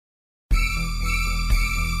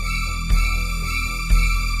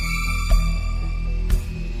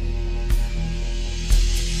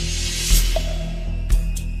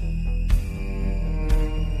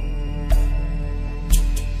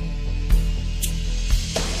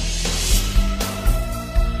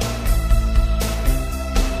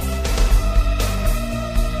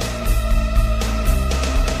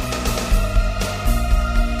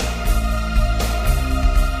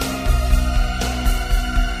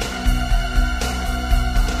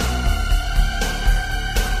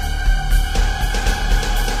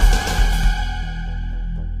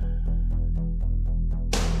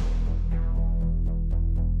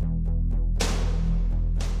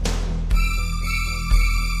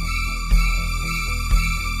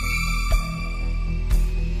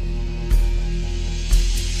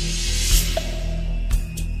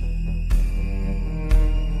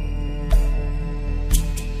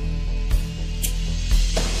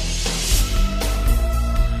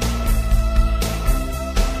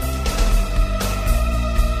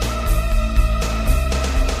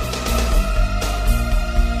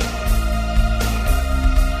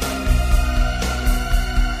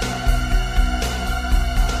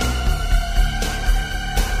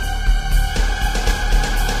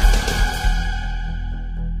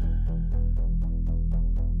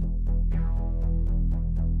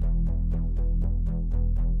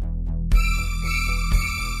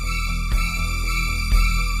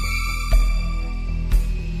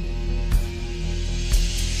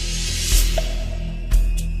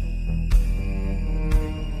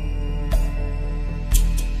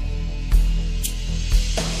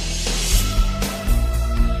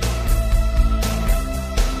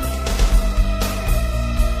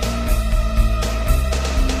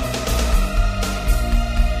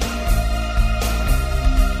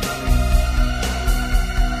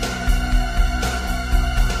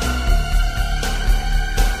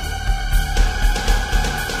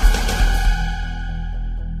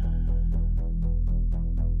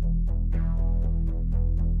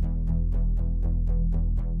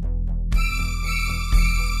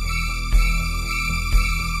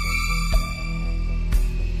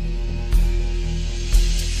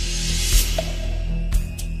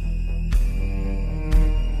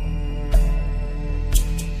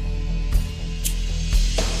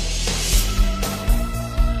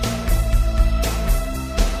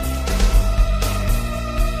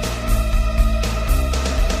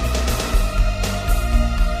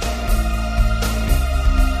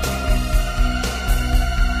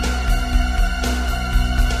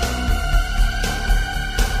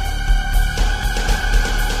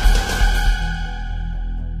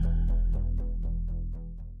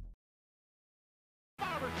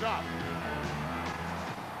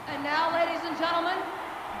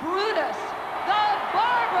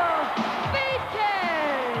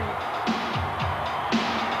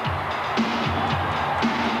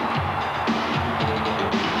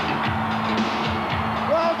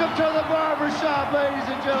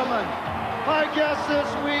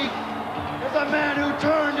the man who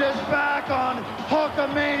turned his back on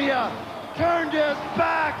Hulkamania, turned his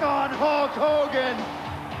back on Hulk Hogan.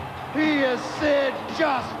 He is Sid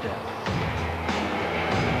Justice.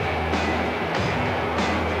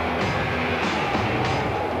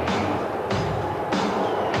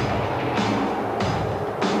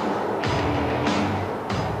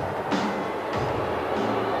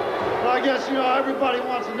 I guess, everybody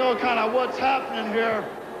wants to know kind of what's happening here.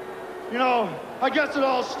 I guess it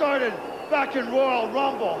all started back in Royal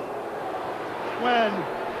Rumble when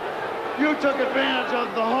you took advantage of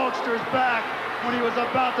the Hulkster's back when he was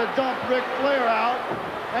about to dump Ric Flair out,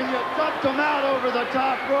 and you dumped him out over the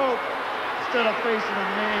top rope instead of facing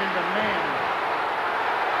him man to man.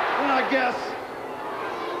 And I guess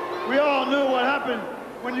we all knew what happened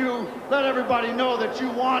when you let everybody know that you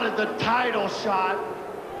wanted the title shot.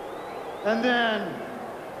 And then,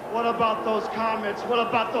 what about those comments? What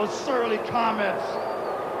about those surly comments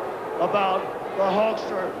about the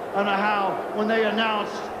Hulkster and how when they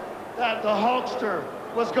announced that the Hulkster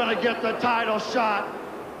was going to get the title shot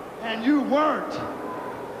and you weren't?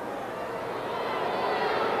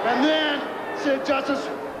 And then, Sid Justice,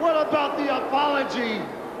 what about the apology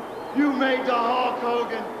you made to Hulk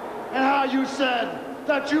Hogan and how you said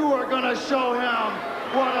that you were going to show him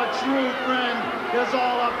what a true friend is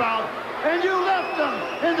all about? And you left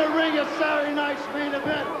him in the ring at Saturday night's main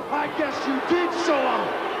event. I guess you did show him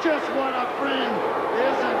just what a friend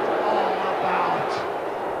isn't all about.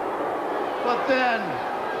 But then,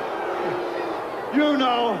 you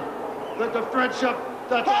know that the friendship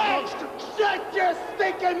that the Hulkster... Shut your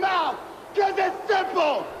stinking mouth, because it's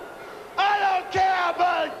simple. I don't care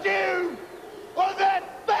about you or that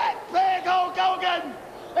fat pig Hulk Hogan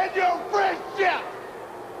and your friendship.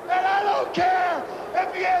 And I don't care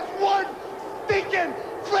if he has one stinking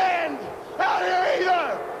friend out here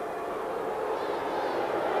either.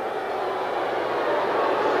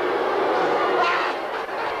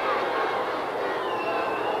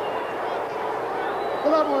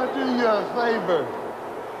 But I want to do you a favor.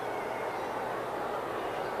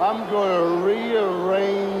 I'm going to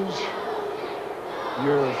rearrange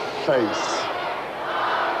your face.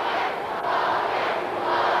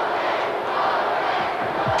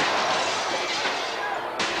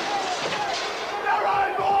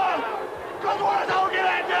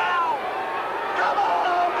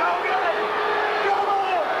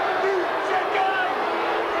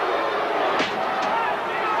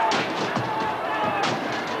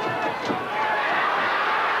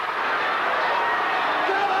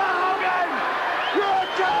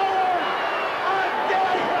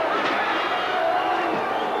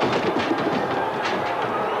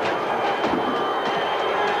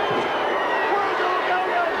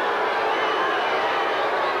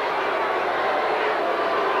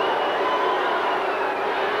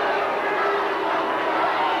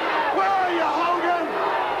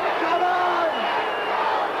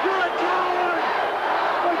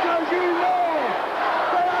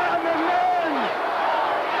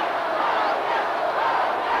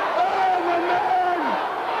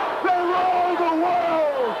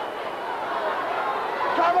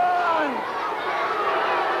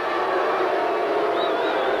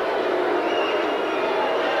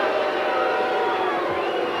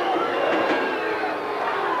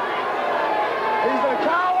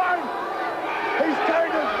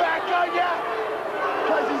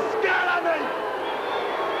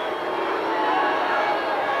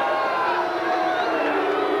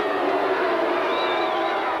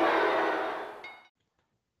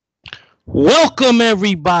 Welcome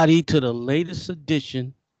everybody to the latest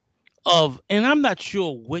edition of, and I'm not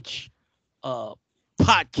sure which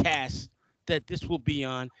podcast that this will be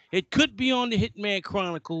on. It could be on the Hitman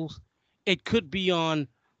Chronicles. It could be on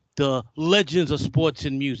the Legends of Sports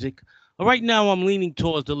and Music. Right now, I'm leaning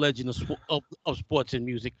towards the Legend of Sports and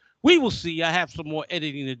Music. We will see. I have some more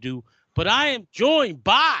editing to do, but I am joined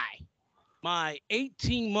by my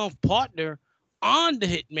 18-month partner on the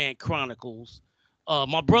Hitman Chronicles,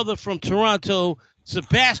 my brother from Toronto,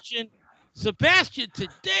 Sebastian. Sebastian,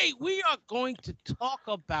 today we are going to talk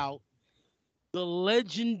about the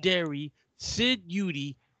legendary Sid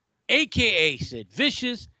Eudy, a.k.a. Sid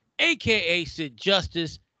Vicious, a.k.a. Sid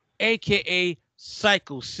Justice, a.k.a.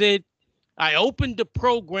 Psycho Sid. I opened the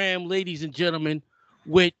program, ladies and gentlemen,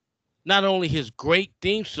 with not only his great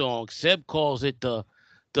theme song, Seb calls it the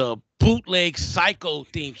bootleg Psycho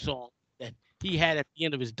theme song that he had at the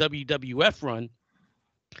end of his WWF run,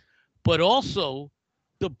 but also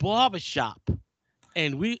the barbershop,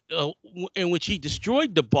 and in which he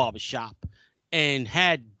destroyed the barbershop and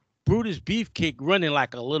had Brutus Beefcake running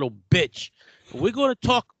like a little bitch. We're going to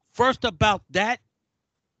talk first about that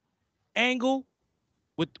angle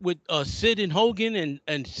with Sid and Hogan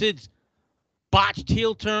and Sid's botched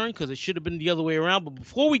heel turn because it should have been the other way around. But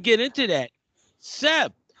before we get into that,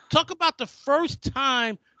 Seb, talk about the first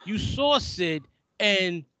time you saw Sid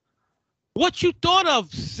and what you thought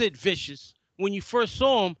of Sid Vicious when you first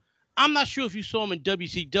saw him. I'm not sure if you saw him in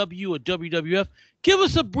WCW or WWF. Give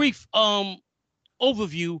us a brief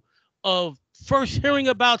overview of first hearing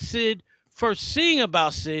about Sid, first seeing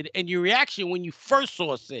about Sid, and your reaction when you first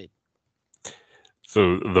saw Sid.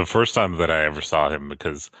 So the first time that I ever saw him,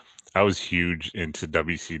 because I was huge into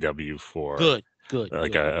WCW for good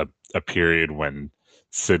a period when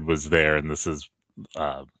Sid was there, and this is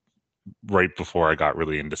right before I got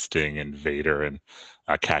really into Sting and Vader and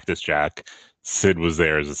Cactus Jack. Sid was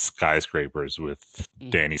there as a Skyscrapers with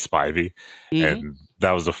Danny Spivey, and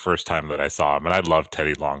that was the first time that I saw him. And I loved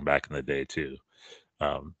Teddy Long back in the day too,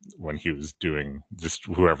 when he was doing just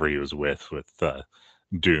whoever he was with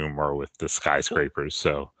Doom or with the Skyscrapers.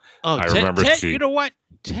 So I remember seeing. You know what?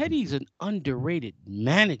 Teddy's an underrated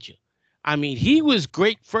manager. I mean, he was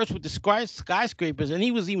great first with the Skyscrapers, and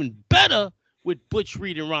he was even better with Butch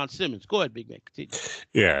Reed and Ron Simmons. Go ahead, Big Man. Continue.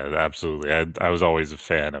 Yeah, absolutely. I was always a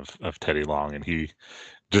fan of Teddy Long, and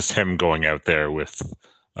him going out there with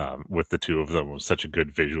the two of them was such a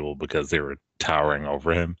good visual because they were towering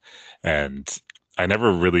over him. And I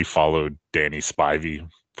never really followed Danny Spivey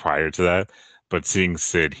prior to that, but seeing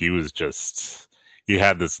Sid, he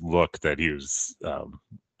had this look that he was,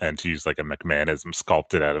 and to use like a McMahonism,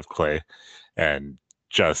 sculpted out of clay, and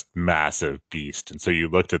just massive beast. And so you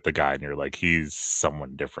looked at the guy and you're like, he's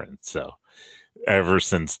someone different. So ever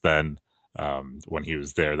since then, when he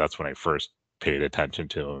was there, that's when I first paid attention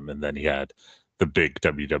to him. And then he had the big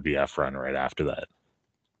WWF run right after that.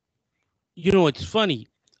 You know, it's funny.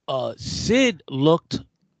 Sid looked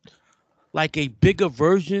like a bigger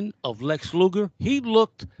version of Lex Luger. He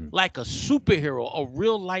looked like a superhero, a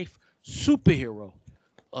real life superhero.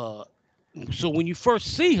 So when you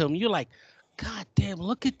first see him, you're like, God damn,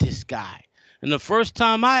 look at this guy. And the first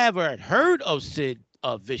time I ever had heard of Sid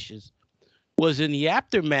Vicious was in the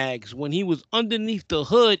Aftermags when he was underneath the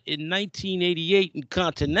hood in 1988 in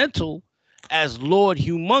Continental as Lord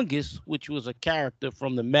Humongous, which was a character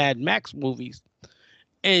from the Mad Max movies.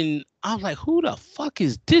 And I was like, who the fuck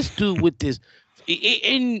is this dude with this?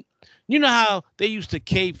 And you know how they used to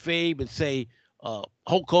kayfabe and say Hulk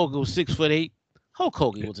Hogan was 6'8"? Hulk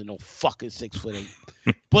Hogan wasn't no fucking 6'8".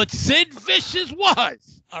 But Sid Vicious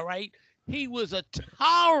was, all right? He was a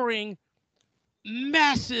towering,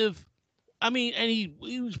 massive, and he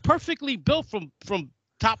was perfectly built from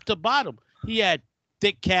top to bottom. He had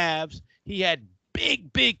thick calves, he had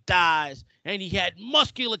big thighs, and he had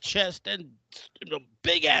muscular chest and a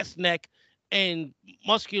big ass neck and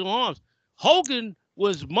muscular arms. Hogan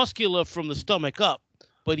was muscular from the stomach up,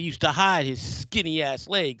 but he used to hide his skinny ass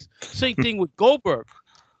legs. Same thing with Goldberg.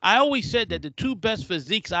 I always said that the two best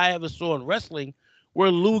physiques I ever saw in wrestling were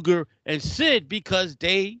Luger and Sid because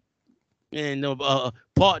they, and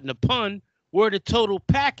pardon the pun, were the total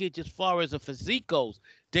package as far as a physique goes.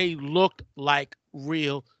 They looked like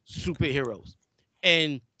real superheroes.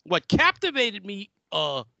 And what captivated me,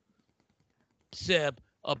 Seb,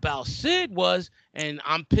 about Sid was, and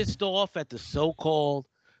I'm pissed off at the so-called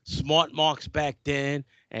smart marks back then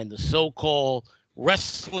and the so-called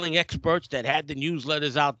wrestling experts that had the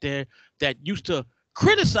newsletters out there that used to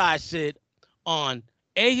criticize Sid on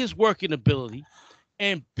A, his working ability,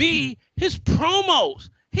 and B, his promos.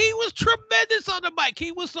 He was tremendous on the mic.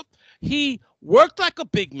 He worked like a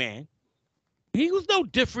big man. He was no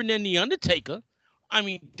different than The Undertaker. I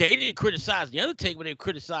mean, they didn't criticize The Undertaker, but they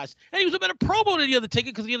criticized, and he was a better promo than The Undertaker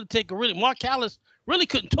because The Undertaker Mark Callis really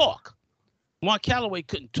couldn't talk. Mark Calloway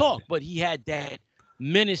couldn't talk, but he had that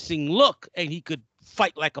menacing look, and he could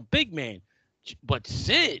fight like a big man. But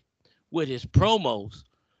Sid, with his promos,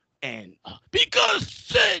 and because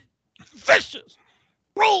Sid Vicious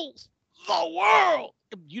rules the world,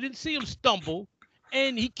 you didn't see him stumble,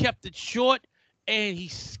 and he kept it short, and he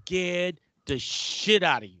scared the shit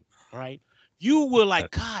out of you, right? You were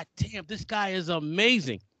like, God damn, this guy is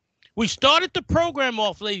amazing. We started the program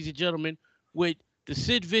off, ladies and gentlemen, with the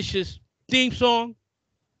Sid Vicious theme song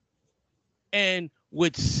and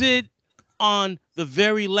with Sid on the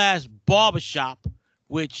very last barbershop,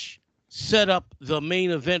 which set up the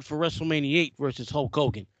main event for WrestleMania 8 versus Hulk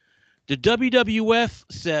Hogan. The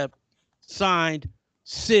WWF signed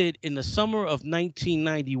Sid in the summer of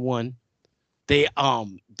 1991. They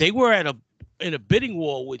were in a bidding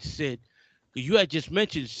war with Sid. You had just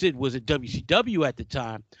mentioned Sid was at WCW at the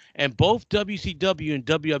time, and both WCW and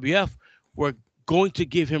WWF were going to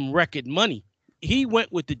give him record money. He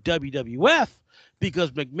went with the WWF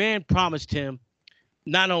because McMahon promised him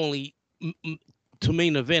not only to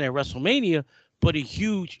main event at WrestleMania, but a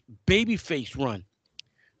huge babyface run.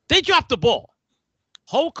 They dropped the ball.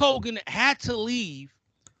 Hulk Hogan had to leave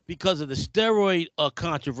because of the steroid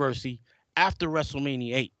controversy after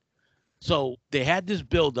WrestleMania 8. So they had this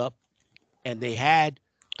build-up, and they had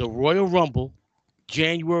the Royal Rumble,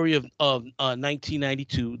 January of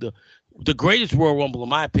 1992, the greatest Royal Rumble in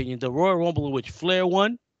my opinion, the Royal Rumble in which Flair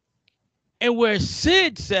won, and where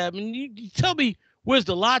Sid said, and you tell me where's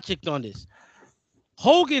the logic on this.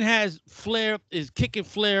 Hogan has Flair, is kicking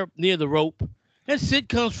Flair near the rope, and Sid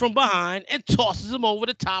comes from behind and tosses him over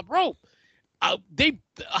the top rope.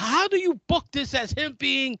 How do you book this as him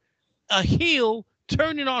being a heel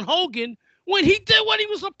turning on Hogan when he did what he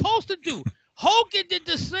was supposed to do? Hogan did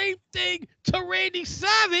the same thing to Randy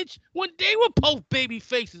Savage when they were both baby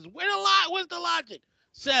faces. Where's the logic?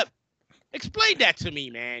 Seb, explain that to me,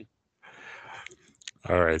 man.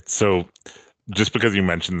 All right. So just because you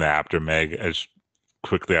mentioned the Aftermag, as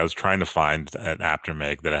quickly, I was trying to find an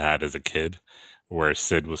Aftermag that I had as a kid where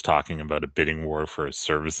Sid was talking about a bidding war for his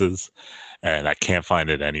services, and I can't find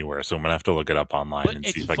it anywhere. So I'm gonna have to look it up online and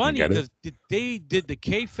see if I can get it. They did the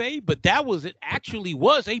kayfabe, but it actually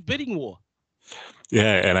was a bidding war.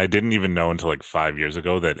 Yeah, and I didn't even know until like 5 years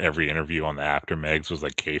ago that every interview on the Aftermags was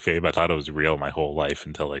like kayfabe. I thought it was real my whole life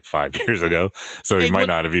until like 5 years ago. So he might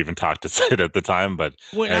not have even talked to Sid at the time, but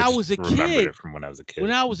when I was a kid, remembered it from when I was a kid.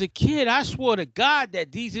 When I was a kid, I swore to God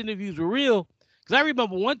that these interviews were real, because I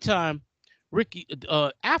remember one time, Ricky,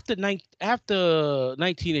 after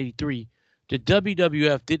 1983, the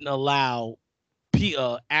WWF didn't allow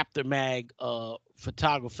Aftermag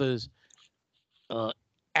photographers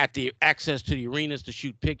at the access to the arenas to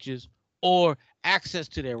shoot pictures or access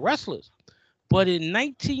to their wrestlers. But in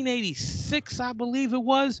 1986, I believe it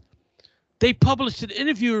was, they published an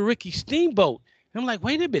interview with Ricky Steamboat. And I'm like,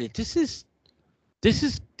 wait a minute, this is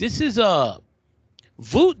a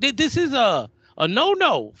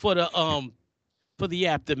no-no for the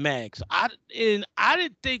Aftermags. I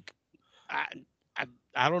didn't think, I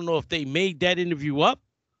don't know if they made that interview up.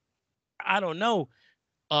 I don't know.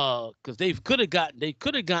 Because they could have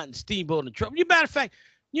gotten Steamboat in trouble. Matter of fact,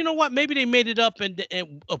 you know what? Maybe they made it up, and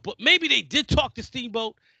but maybe they did talk to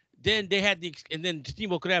Steamboat. Then they had and then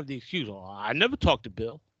Steamboat could have the excuse. Oh, I never talked to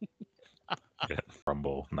Bill. Yeah,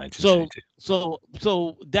 Rumble 1992. So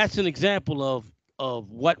that's an example of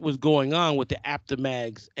what was going on with the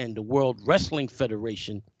Aftermags and the World Wrestling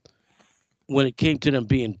Federation when it came to them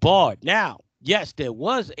being barred. Now, yes, there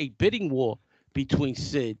was a bidding war between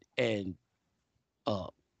Sid and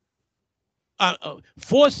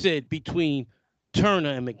for Sid between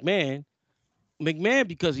Turner and McMahon. McMahon,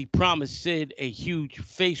 because he promised Sid a huge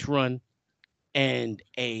face run and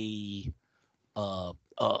a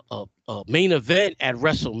main event at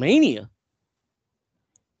WrestleMania,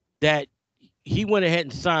 that he went ahead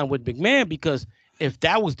and signed with McMahon, because if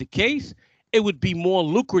that was the case, it would be more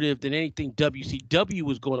lucrative than anything WCW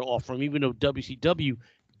was going to offer him, even though WCW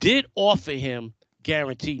did offer him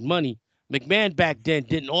guaranteed money. McMahon back then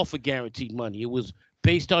didn't offer guaranteed money. It was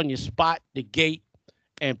based on your spot, the gate,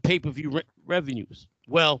 and pay-per-view revenues.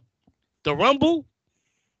 Well, the Rumble,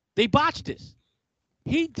 they botched this.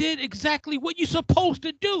 He did exactly what you're supposed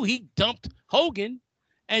to do. He dumped Hogan,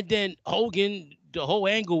 and then Hogan, the whole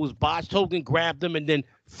angle was botched. Hogan grabbed him, and then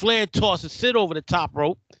Flair tosses Sid over the top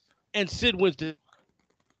rope, and Sid wins the...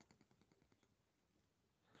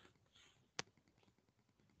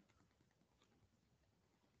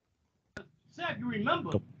 If you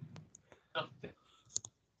remember, they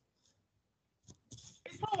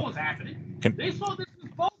saw what was happening. They saw this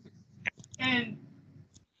was bogus. And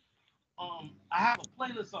I have a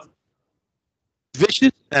playlist on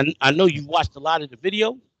Vicious, and I know you've watched a lot of the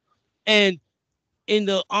video. And in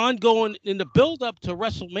the build-up to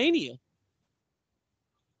WrestleMania,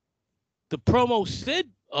 the promo Sid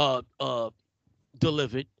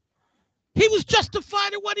delivered, he was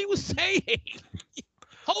justified in what he was saying.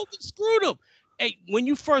 Hogan screwed him. Hey, when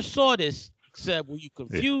you first saw this, Seb, were you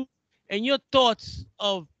confused? Yeah. And your thoughts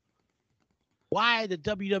of why the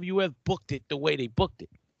WWF booked it the way they booked it?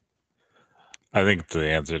 I think the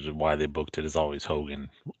answer to why they booked it is always Hogan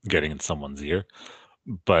getting in someone's ear.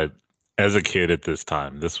 But as a kid at this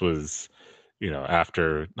time, this was,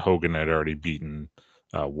 after Hogan had already beaten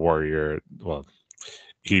Warrior. Well,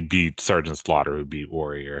 he beat Sergeant Slaughter, who beat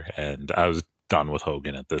Warrior, and I was done with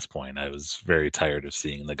Hogan at this point. I was very tired of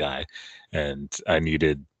seeing the guy, and I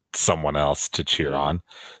needed someone else to cheer on.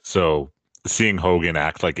 So seeing Hogan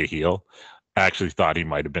act like a heel, I actually thought he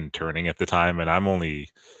might have been turning at the time, and I'm only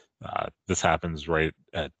This happens right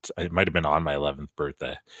at, it might have been on my 11th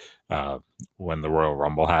birthday, when the Royal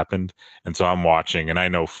Rumble happened. And so I'm watching, and I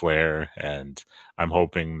know Flair, and I'm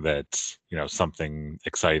hoping that, something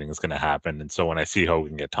exciting is going to happen. And so when I see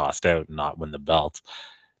Hogan get tossed out and not win the belt,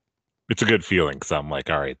 it's a good feeling, because I'm like,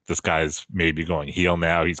 all right, this guy's maybe going heel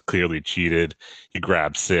now. He's clearly cheated. He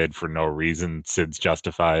grabbed Sid for no reason. Sid's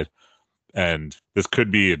justified. And this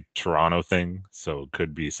could be a Toronto thing, so it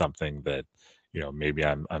could be something that, maybe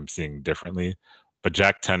I'm seeing differently. But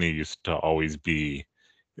Jack Tunney used to always be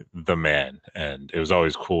the man, and it was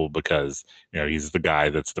always cool because he's the guy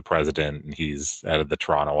that's the president, and he's out of the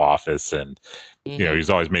Toronto office, and he's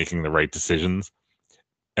always making the right decisions.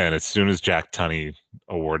 And as soon as Jack Tunney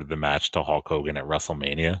awarded the match to Hulk Hogan at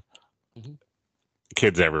WrestleMania,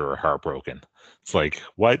 kids everywhere were heartbroken. It's like,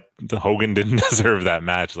 what? The Hogan didn't deserve that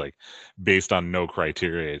match. Like, based on no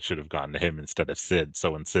criteria, it should have gone to him instead of Sid.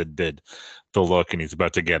 So when Sid did the look and he's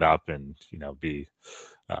about to get up and be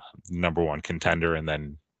number one contender, and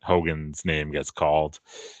then Hogan's name gets called,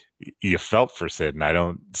 you felt for Sid. And I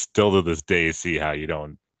don't, still to this day, see how you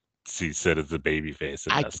don't see Sid as the baby face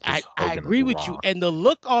in this. I agree with you. And the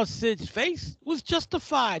look on Sid's face was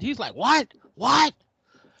justified. He's like, what?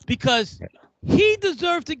 Because he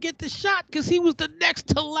deserved to get the shot, because he was the next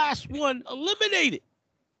to last one eliminated.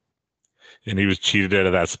 And he was cheated out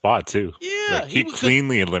of that spot too. Yeah. He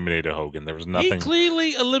cleanly eliminated Hogan. There was nothing. He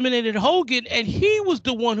cleanly eliminated Hogan, and he was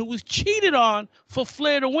the one who was cheated on for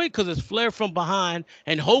Flair to win, because it's Flair from behind,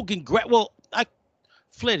 and Hogan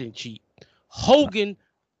Flair didn't cheat. Hogan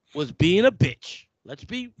was being a bitch. Let's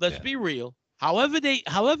be real. However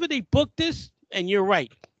they booked this, and you're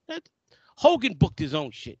right, Hogan booked his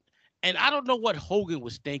own shit. And I don't know what Hogan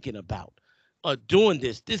was thinking about doing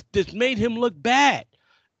this. This made him look bad.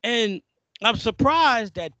 And I'm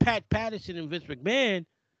surprised that Pat Patterson and Vince McMahon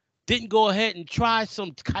didn't go ahead and try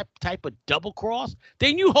some type of double cross.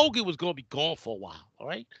 They knew Hogan was going to be gone for a while, all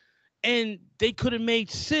right? And they could have made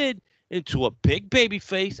Sid into a big baby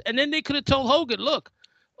face, and then they could have told Hogan, look,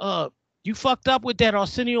 you fucked up with that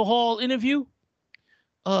Arsenio Hall interview.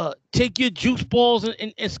 Take your juice balls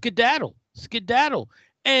and skedaddle.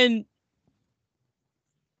 And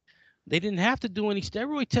they didn't have to do any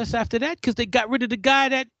steroid tests after that, because they got rid of the guy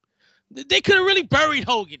that they could have really buried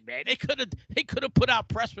Hogan, man. They could have put out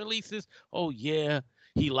press releases. Oh yeah,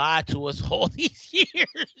 he lied to us all these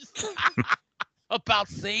years about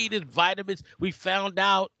saying his vitamins. We found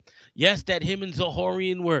out, yes, that him and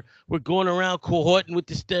Zahorian were going around cohorting with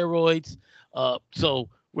the steroids. So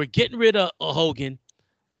we're getting rid of Hogan,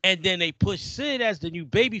 and then they pushed Sid as the new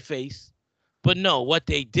babyface. But no, what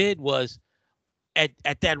they did was at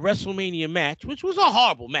that WrestleMania match, which was a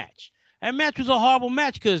horrible match. That match was a horrible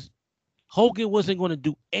match because Hogan wasn't going to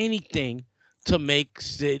do anything to make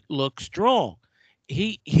Sid look strong.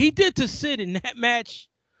 He did to Sid in that match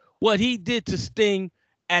what he did to Sting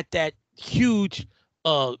at that huge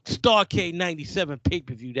Starrcade 97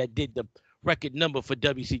 pay-per-view that did the record number for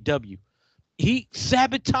WCW. He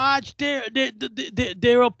sabotaged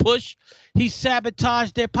their push. He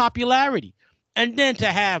sabotaged their popularity. And then to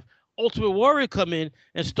have Ultimate Warrior come in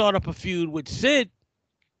and start up a feud with Sid,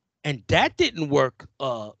 and that didn't work,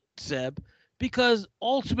 Seb, because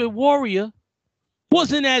Ultimate Warrior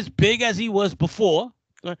wasn't as big as he was before.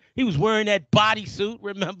 He was wearing that bodysuit,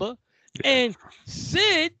 remember? And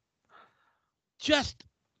Sid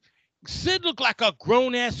looked like a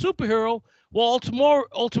grown-ass superhero, while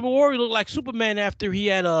Ultimate Warrior looked like Superman after he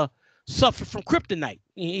had suffered from kryptonite.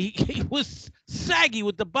 He was saggy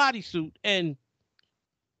with the bodysuit. And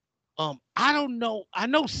I don't know. I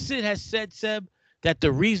know Sid has said, Seb, that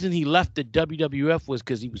the reason he left the WWF was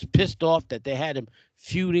because he was pissed off that they had him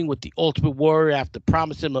feuding with the Ultimate Warrior after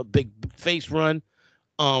promising him a big face run.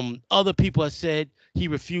 Other people have said he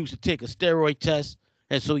refused to take a steroid test,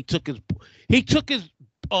 and so he took his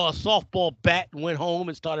softball bat and went home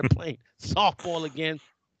and started playing softball again.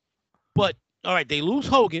 But all right, they lose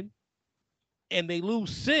Hogan, and they lose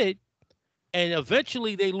Sid, and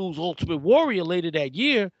eventually they lose Ultimate Warrior later that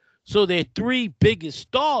year. So their three biggest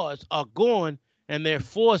stars are gone, and they're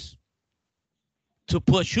forced to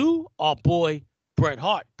push who? Our boy Bret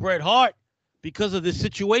Hart. Bret Hart, because of this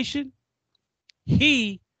situation,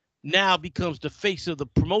 he now becomes the face of the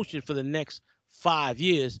promotion for the next 5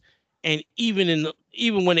 years. And even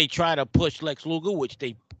when they try to push Lex Luger, which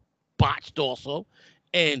they botched also,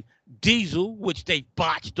 and Diesel, which they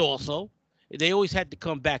botched also, they always had to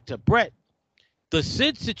come back to Bret. The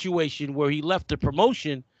Sid situation, where he left the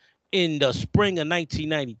promotion in the spring of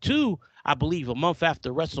 1992, I believe a month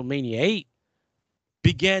after WrestleMania 8,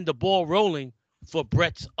 began the ball rolling for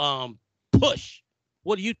Bret's push.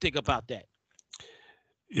 What do you think about that?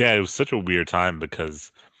 Yeah, it was such a weird time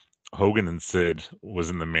because Hogan and Sid was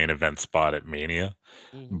in the main event spot at Mania,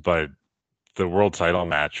 Hmm. but the world title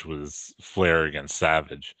match was Flair against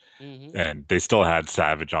Savage, Hmm. and they still had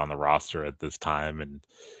Savage on the roster at this time, and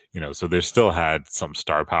so they still had some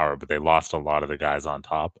star power, but they lost a lot of the guys on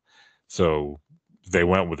top. So they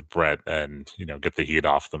went with Brett and get the heat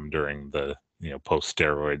off them during the post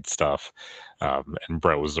steroid stuff, and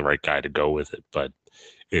Brett was the right guy to go with it. But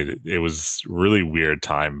it was really weird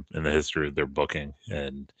time in the history of their booking,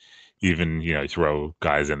 and even throw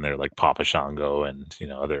guys in there like Papa Shango and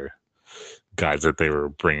other guys that they were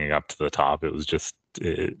bringing up to the top. It was just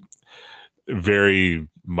very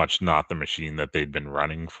much not the machine that they'd been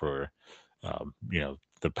running for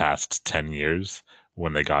the past 10 years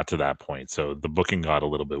when they got to that point. So the booking got a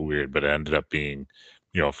little bit weird, but it ended up being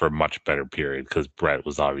for a much better period because Brett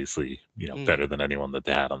was obviously better than anyone that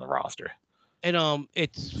they had on the roster. And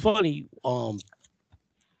it's funny.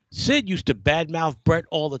 Sid used to badmouth Brett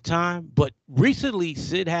all the time, but recently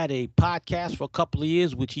Sid had a podcast for a couple of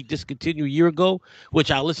years, which he discontinued a year ago,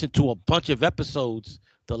 which I listened to a bunch of episodes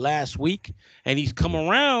the last week, and he's come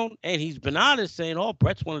around and he's been honest, saying, "Oh,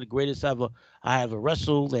 Brett's one of the greatest I ever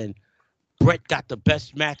wrestled, and Brett got the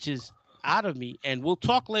best matches out of me." And we'll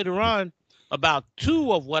talk later on about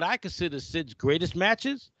two of what I consider Sid's greatest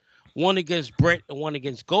matches, one against Brett and one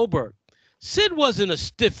against Goldberg. Sid wasn't a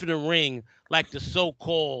stiff in the ring like the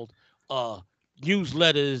so-called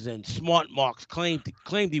newsletters and smart marks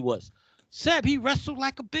claimed he was. Seb, he wrestled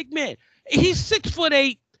like a big man. He's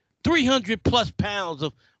 6'8", 300+ pounds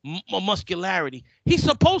of muscularity. He's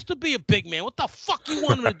supposed to be a big man. What the fuck you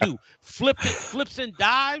want him to do? Flips and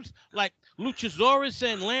dives like Luchasaurus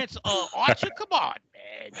and Lance Archer? Come on,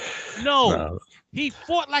 man. No. He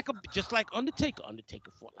fought just like Undertaker.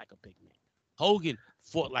 Undertaker fought like a big man. Hogan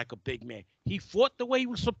fought like a big man. He fought the way he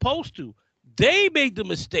was supposed to. They made the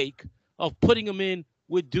mistake of putting him in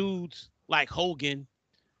with dudes like Hogan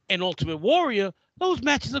and Ultimate Warrior. Those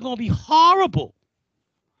matches are going to be horrible.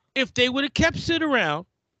 If they would have kept Sid around,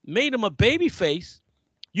 made him a babyface,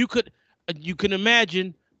 you can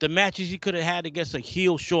imagine the matches he could have had against a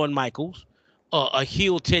heel Shawn Michaels, a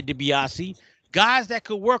heel Ted DiBiase, guys that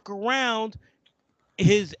could work around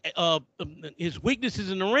his weaknesses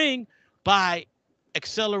in the ring by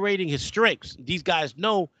accelerating his strengths. These guys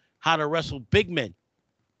know how to wrestle big men.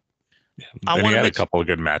 Yeah. And he had a couple of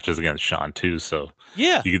good matches against Shawn too, so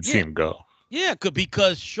yeah, you could see him go. Yeah,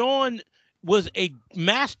 because Shawn was a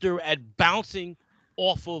master at bouncing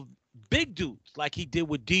off of big dudes, like he did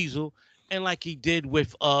with Diesel and like he did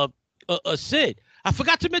with Sid. I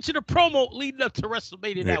forgot to mention the promo leading up to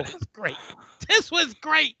WrestleMania. That was great. This was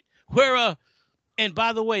great. Where and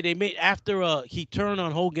by the way, they made after he turned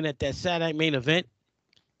on Hogan at that Saturday Night Main Event.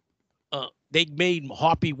 They made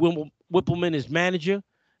Harvey Whippleman his manager,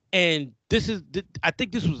 and I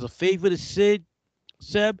think this was a favor to Sid,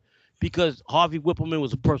 Seb, because Harvey Whippleman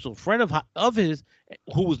was a personal friend of his,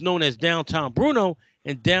 who was known as Downtown Bruno,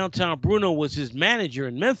 and Downtown Bruno was his manager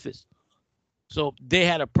in Memphis. So they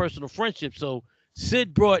had a personal friendship. So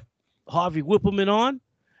Sid brought Harvey Whippleman on,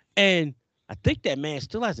 and I think that man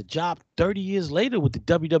still has a job 30 years later with the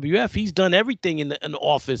WWF. He's done everything in the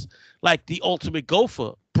office, like the Ultimate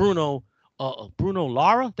Gopher, Bruno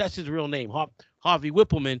Lara. That's his real name, Harvey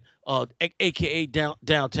Whippleman, a.k.a.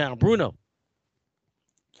 Downtown Bruno.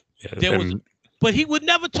 Yeah, but he would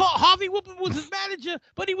never talk. Harvey Whippleman was his manager,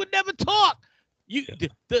 but he would never talk.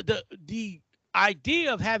 The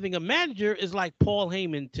idea of having a manager is like Paul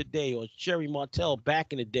Heyman today or Sherry Martel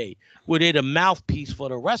back in the day, where they're the mouthpiece for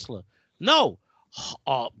the wrestler. No,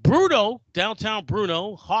 Bruno, Downtown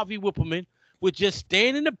Bruno, Harvey Whippleman would just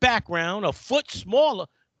stand in the background, a foot smaller.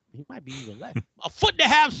 He might be even less. A foot and a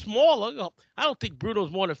half smaller. I don't think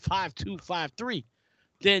Bruno's more than 5'2", 5'3".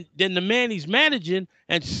 Then the man he's managing,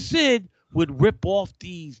 and Sid would rip off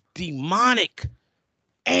these demonic,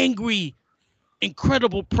 angry,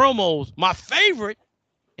 incredible promos. My favorite,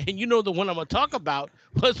 and you know the one I'm going to talk about,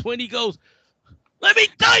 was when he goes, "Let me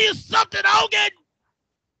tell you something, Hogan.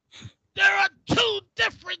 There are two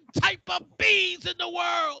different type of bees in the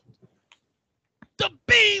world. The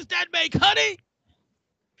bees that make honey,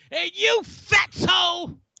 and you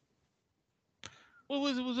fatso. What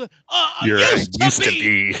was it? Used to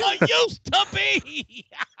be. Used to be.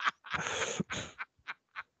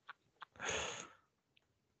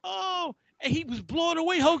 Oh, and he was blowing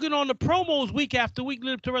away Hogan on the promos week after week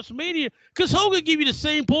leading up to WrestleMania, because Hogan give you the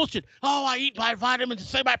same bullshit. "Oh, I eat my vitamins and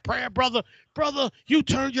say my prayer, brother. Brother, you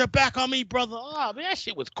turned your back on me, brother." Oh, man, that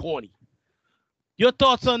shit was corny. Your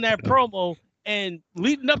thoughts on that promo and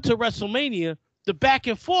leading up to WrestleMania, the back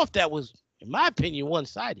and forth that was, in my opinion,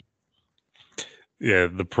 one-sided. Yeah,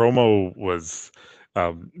 the promo was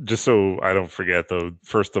just so I don't forget though.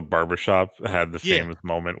 First, the barbershop had the Yeah. famous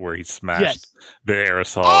moment where he smashed Yes. the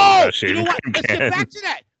aerosol Oh, you shaving know what? cream Let's get can. back to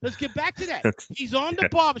that. Let's get back to that. He's on the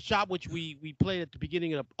barbershop, which we played at the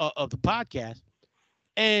beginning of the podcast,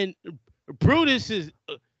 and Brutus is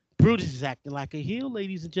acting like a heel,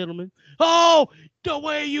 ladies and gentlemen. Oh, the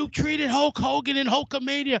way you treated Hulk Hogan in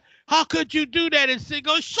Hulkamania. How could you do that? And Sid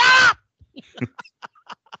goes, shut up!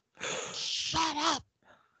 Shut up!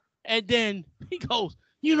 And then he goes,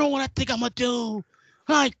 you know what I think I'm going to do?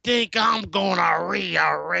 I think I'm going to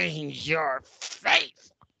rearrange your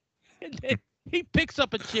face. And then he picks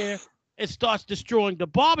up a chair and starts destroying the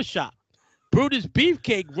barbershop. Brutus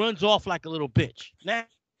Beefcake runs off like a little bitch. Now,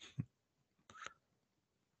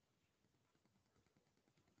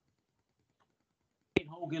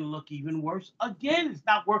 Hogan look even worse. Again, it's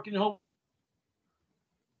not working.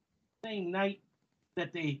 Same night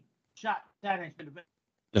that they shot that into the back.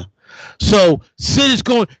 So Sid is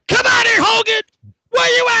going, come on here, Hogan!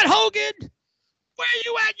 Where you at, Hogan? Where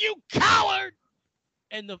you at, you coward?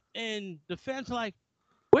 And the fans are like,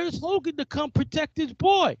 where's Hogan to come protect his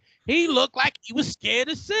boy? He looked like he was scared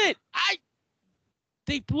of Sid.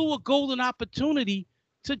 They blew a golden opportunity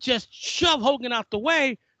to just shove Hogan out the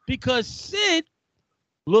way because Sid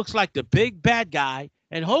looks like the big bad guy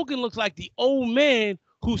and Hogan looks like the old man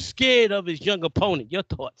who's scared of his young opponent. Your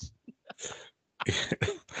thoughts?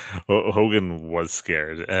 Hogan was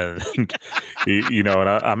scared, and and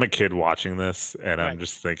I'm a kid watching this, and I'm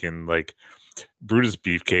just thinking like Brutus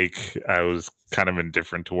Beefcake, I was kind of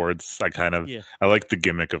indifferent towards. I liked the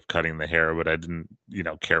gimmick of cutting the hair, but I didn't,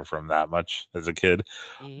 care for him that much as a kid.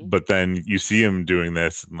 Mm-hmm. But then you see him doing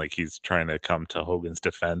this, and like he's trying to come to Hogan's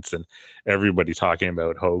defense, and everybody talking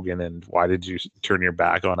about Hogan and why did you turn your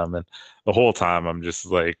back on him? And the whole time I'm just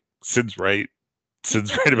like, Sid's right.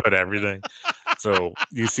 Sid's right about everything. So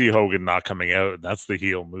you see Hogan not coming out, and that's the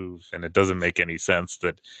heel move, and it doesn't make any sense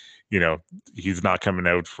that he's not coming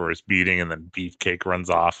out for his beating, and then Beefcake runs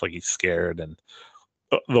off like he's scared, and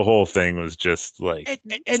the whole thing was just like,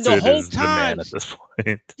 and the whole time at this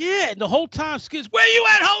point. Yeah, and the whole time Skid's, where you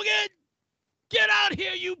at, Hogan? Get out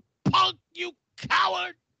here, you punk, you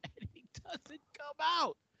coward! And he doesn't come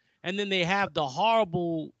out. And then they have the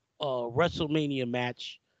horrible WrestleMania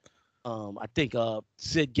match. I think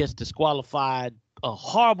Sid gets disqualified. A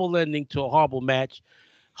horrible ending to a horrible match.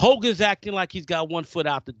 Hogan's acting like he's got one foot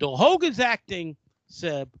out the door. Hogan's acting,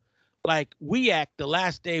 Seb, like we act the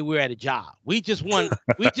last day we're at a job. We just want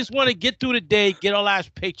to get through the day, get our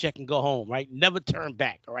last paycheck, and go home, right? Never turn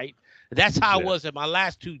back, right? That's how I was at my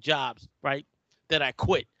last two jobs, right? That I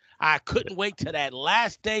quit. I couldn't wait till that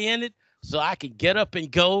last day in it so I could get up and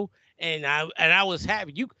go, and I was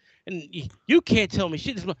happy. You can't tell me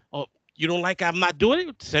shit. Oh, you don't like I'm not doing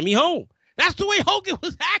it? Send me home. That's the way Hogan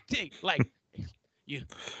was acting. Like.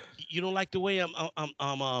 You don't like the way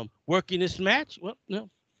I'm working this match? Well, no.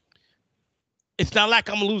 It's not like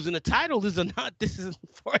I'm losing a title. This is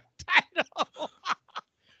for a title.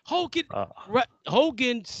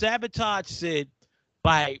 Hogan sabotaged Sid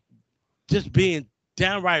by just being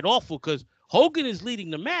downright awful because Hogan is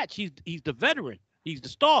leading the match. He's the veteran. He's the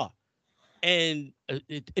star. And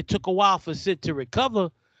it took a while for Sid to recover.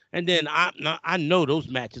 And then I know those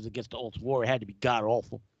matches against the Ultimate Warrior had to be god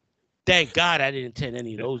awful. Thank God I didn't attend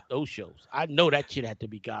any of those shows. I know that shit had to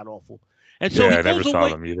be god awful. And so I never saw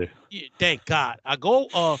them either. Yeah, thank God.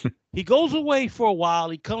 He goes away for a while.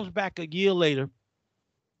 He comes back a year later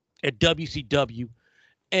at WCW,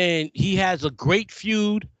 and he has a great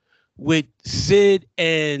feud with Sid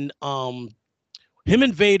and him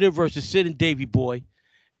and Vader versus Sid and Davey Boy,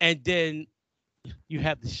 and then you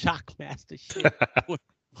have the Shockmaster shit.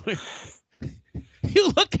 You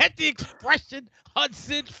look at the expression on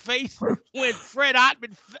Sid's face when Fred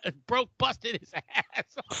Ottman busted his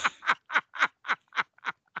ass.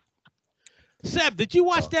 Seb, did you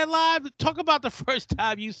watch that live? Talk about the first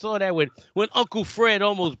time you saw that when Uncle Fred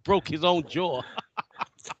almost broke his own jaw.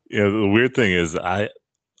 Yeah, the weird thing is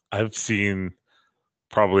I've seen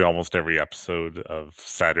probably almost every episode of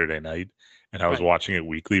Saturday Night, and I was watching it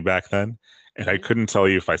weekly back then. And I couldn't tell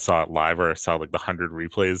you if I saw it live or I saw like the 100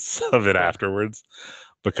 replays of it afterwards,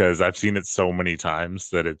 because I've seen it so many times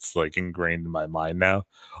that it's like ingrained in my mind now.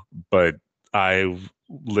 But I've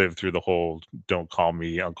lived through the whole "Don't call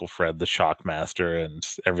me Uncle Fred, the Shockmaster" and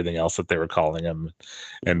everything else that they were calling him.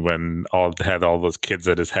 And when had all those kids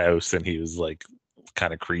at his house, and he was like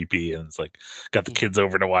kind of creepy, and it's like got the kids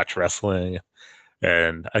over to watch wrestling.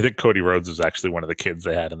 And I think Cody Rhodes was actually one of the kids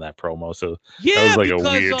they had in that promo. So that was like a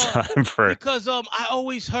weird time for it. Because I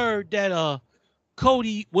always heard that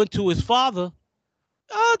Cody went to his father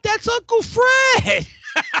Oh, that's Uncle Fred.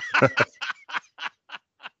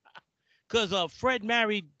 Because Fred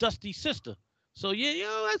married Dusty's sister. So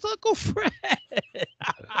yeah, that's Uncle Fred.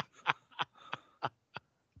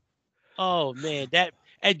 Oh man,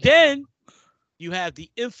 and then you have the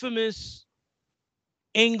infamous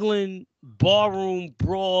England barroom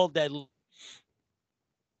brawl that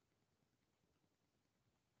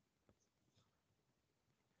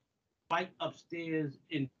fight upstairs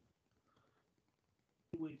in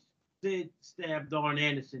which Sid stabbed Arn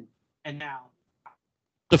Anderson, and now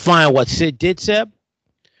to find what Sid did, Seb.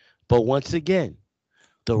 But once again,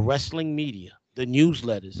 the wrestling media, the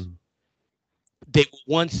newsletters, they were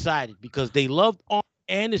one-sided because they loved Arn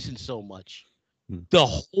Anderson so much. The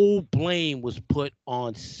whole blame was put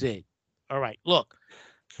on Sid. All right, look,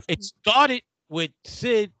 it started with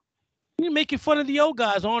Sid making fun of the old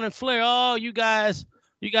guys, Arn and Flair. Oh, you guys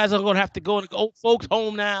are gonna have to go to old folks'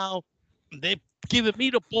 home now. They're giving me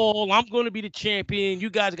the ball. I'm gonna be the champion. You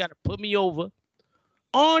guys got to put me over.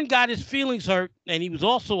 Arn got his feelings hurt, and he was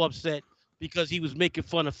also upset because he was making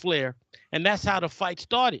fun of Flair, and that's how the fight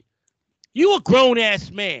started. You a grown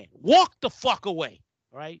ass man. Walk the fuck away,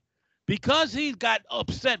 right? Because he got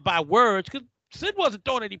upset by words, because Sid wasn't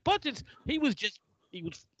throwing any punches. He was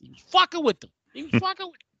fucking with them. He was fucking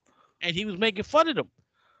with them. And he was making fun of them.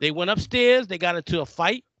 They went upstairs, they got into a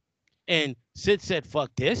fight, and Sid said,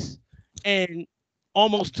 fuck this, and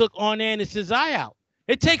almost took Arn Anderson's eye out.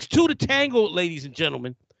 It takes two to tango, ladies and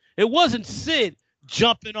gentlemen. It wasn't Sid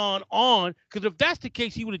jumping on, because if that's the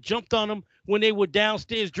case, he would have jumped on him when they were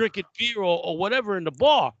downstairs drinking beer or whatever in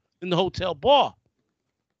the hotel bar.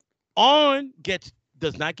 Arn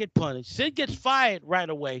does not get punished. Sid gets fired right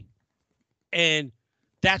away. And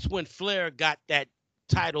that's when Flair got that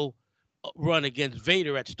title run against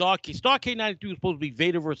Vader at Starrcade. Starrcade 93 was supposed to be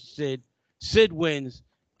Vader versus Sid. Sid wins,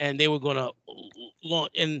 and they were going to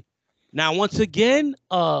launch. And now, once again,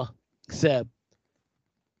 Seb,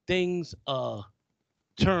 things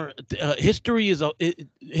turn. History is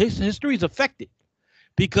affected,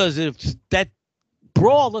 because if that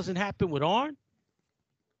brawl doesn't happen with Arn,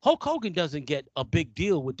 Hulk Hogan doesn't get a big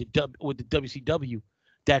deal with the WCW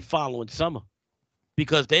that following summer,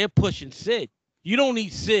 because they're pushing Sid. You don't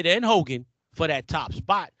need Sid and Hogan for that top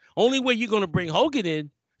spot. Only way you're going to bring Hogan in,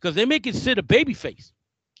 because they're making Sid a babyface.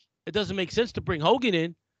 It doesn't make sense to bring Hogan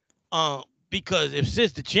in, because if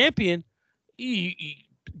Sid's the champion,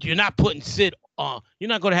 you're not putting Sid. You're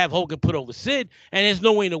not going to have Hogan put over Sid, and there's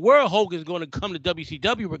no way in the world Hogan's going to come to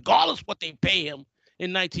WCW, regardless what they pay him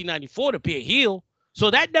in 1994 to be a heel. So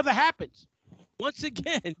that never happens. Once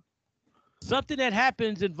again, something that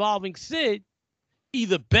happens involving Sid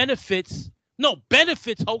either benefits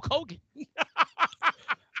Hulk Hogan.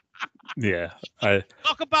 Yeah.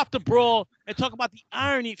 Talk about the brawl and talk about the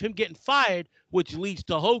irony of him getting fired, which leads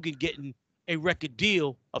to Hogan getting a record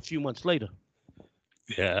deal a few months later.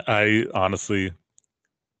 Yeah, I honestly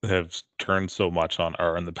have turned so much on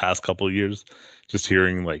Arn in the past couple of years, just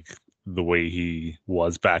hearing like the way he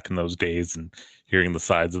was back in those days and hearing the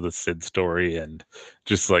sides of the Sid story and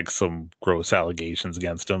just like some gross allegations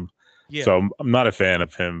against him. Yeah. So I'm not a fan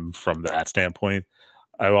of him from that standpoint.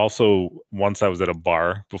 I also, once I was at a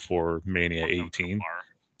bar before Mania 18,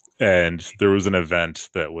 and there was an event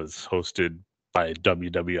that was hosted by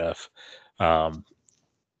WWF,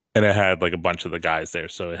 and it had like a bunch of the guys there.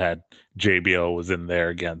 So it had JBL was in there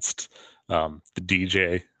against the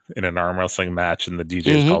DJ in an arm wrestling match, and the DJ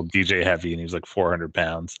is called DJ Heavy, and he was like 400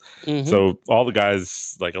 pounds. So all the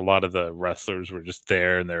guys, like a lot of the wrestlers, were just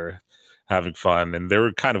there, and they're having fun, and they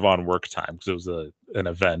were kind of on work time because it was an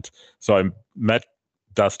event. So I met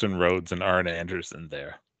Dustin Rhodes and Arn Anderson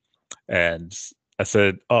there, and I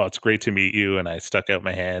said, "Oh, it's great to meet you." And I stuck out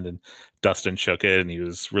my hand, and Dustin shook it, and he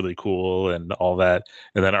was really cool and all that.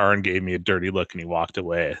 And then Arn gave me a dirty look, and he walked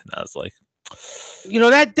away. And I was like,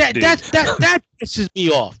 that pisses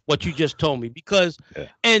me off, what you just told me, because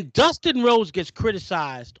and Dustin Rhodes gets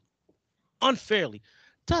criticized unfairly.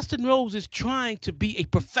 Dustin Rhodes is trying to be a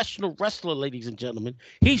professional wrestler, ladies and gentlemen.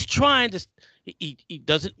 He's trying to. He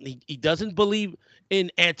doesn't believe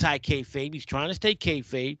in anti-kayfabe. He's trying to stay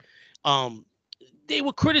kayfabe. They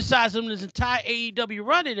were criticizing him his entire AEW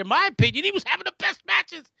run, and in my opinion, he was having the best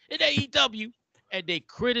matches in AEW, and they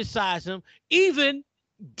criticized him. Even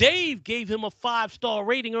Dave gave him a 5-star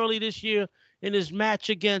rating early this year in his match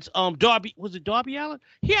against Darby. Was it Darby Allin?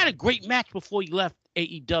 He had a great match before he left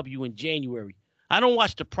AEW in January. I don't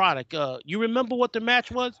watch the product. You remember what the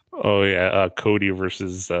match was? Oh yeah, Cody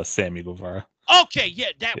versus Sammy Guevara. Okay,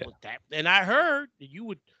 yeah, that was that. And I heard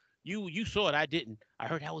you saw it. I didn't. I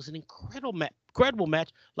heard that was an incredible match.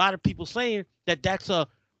 A lot of people saying that that's a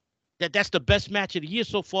that's the best match of the year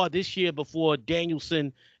so far this year before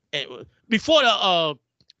Danielson, before the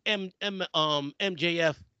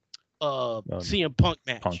MJF CM Punk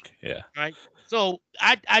match. Punk, yeah. Right. So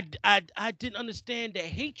I didn't understand the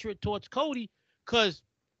hatred towards Cody because,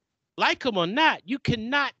 like him or not, you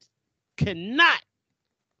cannot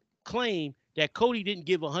claim that Cody didn't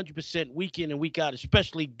give 100% week in and week out,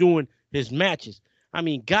 especially during his matches. I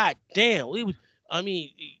mean, god damn,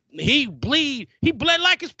 he bled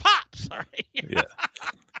like his pops. Right? Yeah.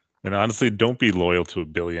 And honestly, don't be loyal to a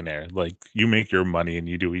billionaire. Like, you make your money and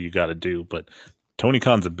you do what you got to do. But Tony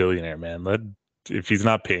Khan's a billionaire, man. If he's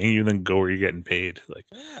not paying you, then go where you're getting paid. Like,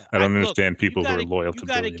 yeah, I don't understand people who are loyal to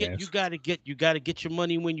billionaires. You gotta get your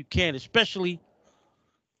money when you can, especially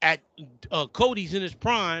at Cody's in his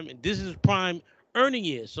prime, and this is his prime earning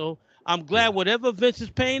year. So I'm glad whatever Vince is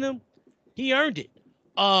paying him, he earned it.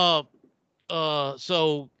 So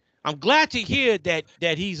I'm glad to hear that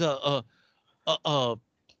he's a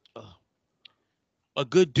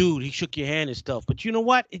good dude. He shook your hand and stuff. But you know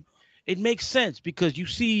what? It makes sense because you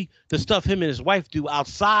see the stuff him and his wife do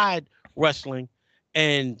outside wrestling.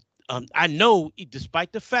 And I know,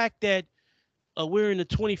 despite the fact that we're in the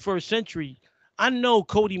 21st century, I know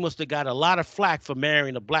Cody must have got a lot of flack for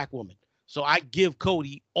marrying a black woman. So I give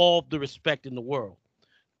Cody all the respect in the world.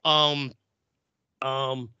 Back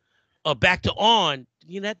to On,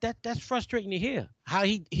 that's frustrating to hear how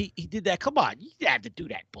he did that. Come on, you didn't have to do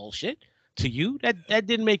that bullshit to you. That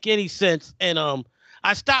didn't make any sense. And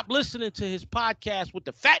I stopped listening to his podcast with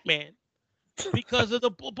the Fat Man because of the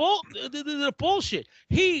bullshit.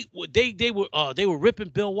 They were ripping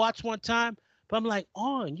Bill Watts one time, but I'm like,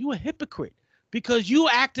 On, you a hypocrite because you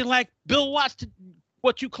acting like Bill Watts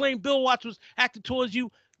what you claim Bill Watts was acting towards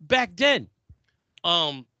you back then.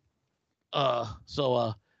 So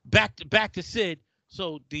back to Sid.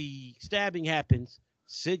 So the stabbing happens.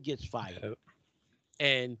 Sid gets fired,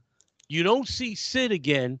 and you don't see Sid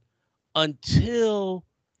again until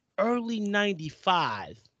early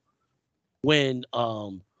 '95 when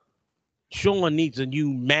Shawn needs a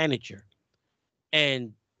new manager,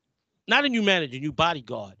 and not a new manager, new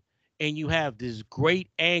bodyguard, and you have this great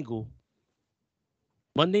angle.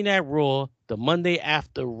 Monday Night Raw, the Monday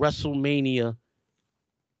after WrestleMania.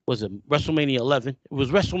 Was it WrestleMania 11? It was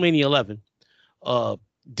WrestleMania 11.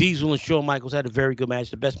 Diesel and Shawn Michaels had a very good match,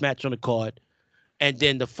 the best match on the card. And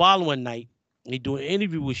then the following night, they do an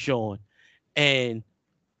interview with Shawn. And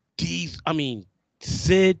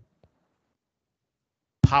Sid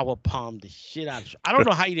power palmed the shit out of Shawn. I don't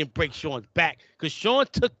know how he didn't break Shawn's back because Shawn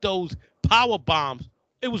took those power bombs.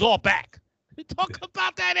 It was all back. Talk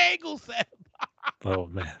about that angle, Sam. Oh,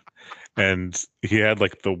 man. And he had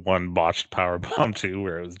like the one botched power bomb too,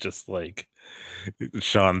 where it was just like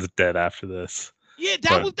Shawn's dead after this. Yeah,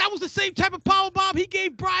 that was the same type of power bomb he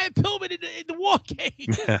gave Brian Pillman in the War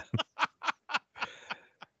Games. Yeah.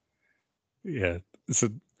 Yeah. So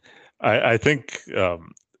I think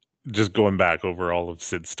just going back over all of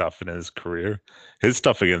Sid's stuff in his career, his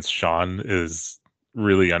stuff against Shawn is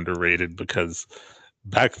really underrated because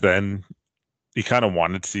back then he kind of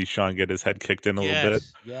wanted to see Shawn get his head kicked in a little bit.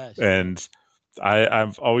 Yes. And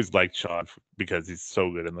I've always liked Shawn because he's so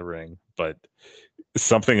good in the ring, but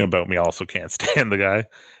something about me also can't stand the guy.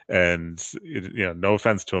 And no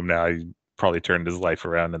offense to him now, he probably turned his life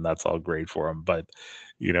around and that's all great for him. But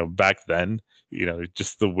back then,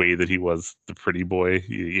 just the way that he was the pretty boy,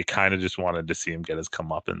 you kind of just wanted to see him get his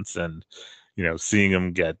comeuppance, and seeing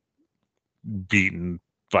him get beaten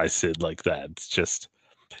by Sid like that,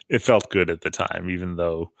 it felt good at the time, even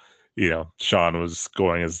though, Shawn was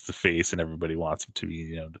going as the face and everybody wants him to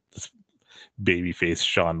be, this baby face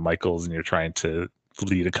Shawn Michaels, and you're trying to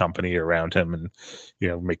lead a company around him and,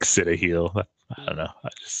 make Sid a heel. I don't know.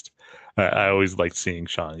 I always liked seeing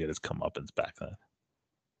Shawn get his comeuppance back then.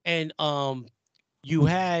 And you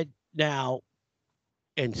had now,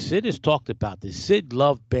 and Sid has talked about this. Sid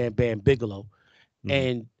loved Bam Bam Bigelow,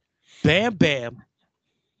 and Bam Bam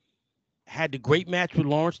had the great match with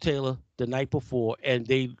Lawrence Taylor the night before, and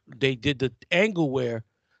they did the angle where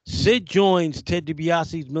Sid joins Ted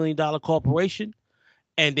DiBiase's $1 Million Corporation,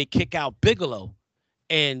 and they kick out Bigelow.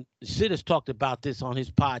 And Sid has talked about this on his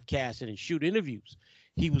podcast and in shoot interviews.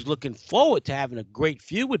 He was looking forward to having a great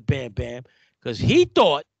feud with Bam Bam because he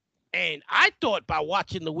thought, and I thought by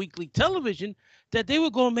watching the weekly television, that they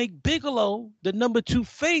were going to make Bigelow the number 2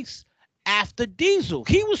 face after Diesel.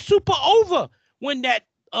 He was super over when that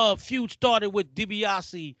feud started with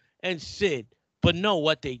DiBiase and Sid. But no,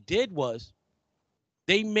 what they did was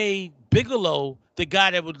they made Bigelow the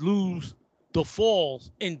guy that would lose the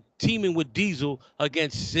falls and teaming with Diesel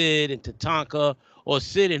against Sid and Tatanka or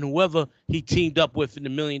Sid and whoever he teamed up with in the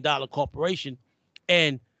 $1 Million Corporation.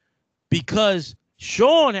 And because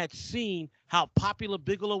Shawn had seen how popular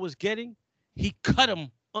Bigelow was getting, he cut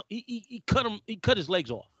him. He cut him. He cut his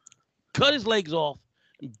legs off. Cut his legs off.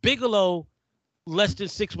 Bigelow, less than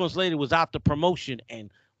 6 months later, was out the promotion,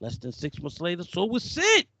 and less than 6 months later, so was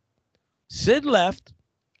Sid. Sid left,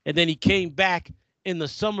 and then he came back in the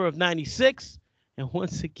summer of '96, and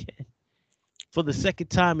once again, for the second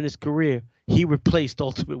time in his career, he replaced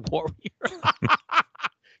Ultimate Warrior.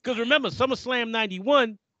 Because remember, SummerSlam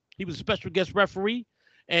 '91, he was a special guest referee,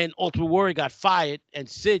 and Ultimate Warrior got fired, and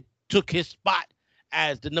Sid took his spot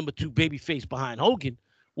as the number 2 babyface behind Hogan.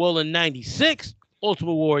 Well, in '96,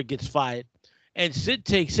 Ultimate Warrior gets fired, and Sid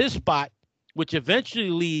takes his spot, which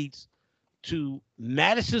eventually leads to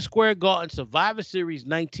Madison Square Garden Survivor Series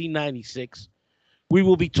 1996. We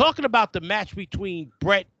will be talking about the match between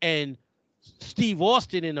Bret and Steve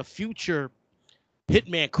Austin in a future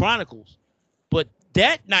Hitman Chronicles. But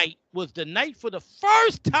that night was the night for the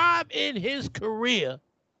first time in his career,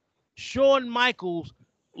 Shawn Michaels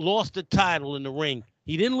lost the title in the ring.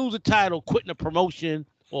 He didn't lose the title quitting a promotion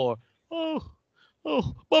or, oh,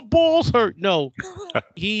 my balls hurt. No,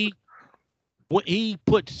 he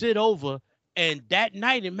put Sid over, and that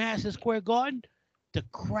night in Madison Square Garden, the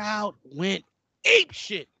crowd went ape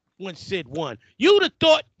shit when Sid won. You'd have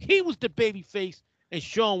thought he was the baby face and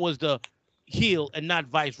Shawn was the heel and not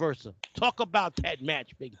vice versa. Talk about that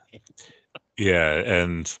match, big man. Yeah,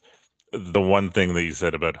 and the one thing that you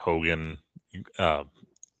said about Hogan,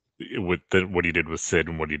 with what he did with Sid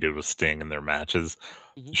and what he did with Sting in their matches,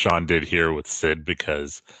 Shawn did here with Sid,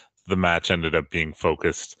 because the match ended up being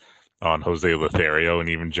focused on Jose Lothario, and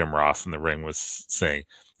even Jim Ross in the ring was saying,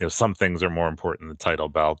 some things are more important than title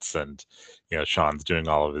belts, and Shawn's doing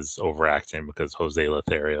all of his overacting because Jose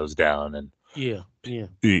Lothario's down, and it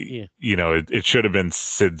should have been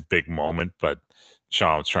Sid's big moment, but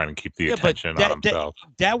Shawn was trying to keep the attention on himself.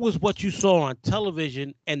 That was what you saw on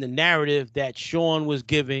television, and the narrative that Shawn was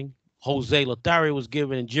giving, Jose Lothario was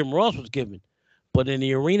giving, and Jim Ross was giving. But in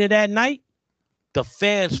the arena that night, the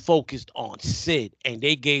fans focused on Sid, and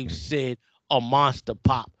they gave Sid a monster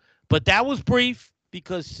pop. But that was brief,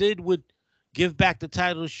 because Sid would give back the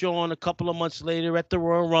title to Shawn a couple of months later at the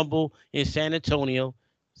Royal Rumble in San Antonio.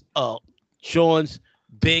 Shawn's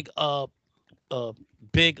big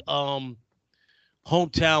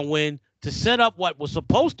hometown win to set up what was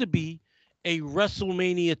supposed to be a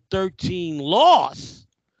WrestleMania 13 loss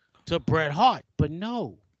to Bret Hart. But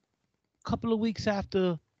no, a couple of weeks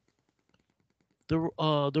after the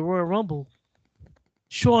Royal Rumble,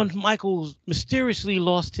 Shawn Michaels mysteriously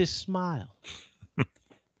lost his smile.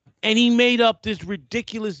 And he made up this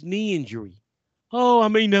ridiculous knee injury. Oh, I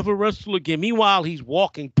may never wrestle again. Meanwhile, he's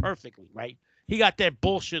walking perfectly, right? He got that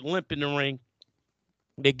bullshit limp in the ring.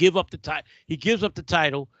 They give up the title. He gives up the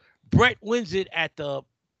title. Bret wins it at the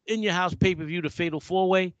In Your House pay-per-view, the Fatal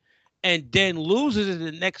 4-Way, and then loses it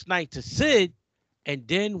the next night to Sid. And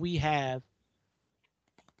then we have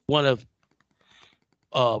one of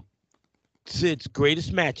Sid's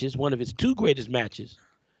greatest matches, one of his 2 greatest matches,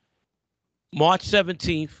 March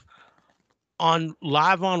 17th,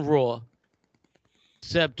 live on Raw.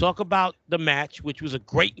 Seb, talk about the match, which was a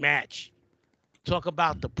great match. Talk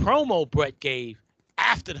about the promo Bret gave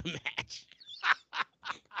after the match.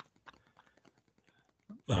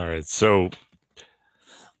 All right, so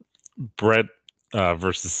Bret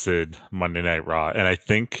versus Sid, Monday Night Raw, and I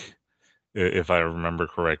think, if I remember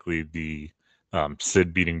correctly, the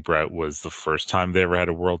Sid beating Bret was the first time they ever had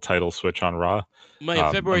a world title switch on Raw.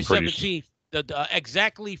 February 17th.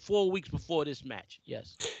 Exactly 4 weeks before this match.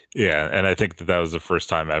 Yes. Yeah, and I think that was the first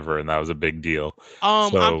time ever, and that was a big deal.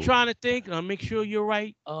 I'm trying to think. I'll make sure you're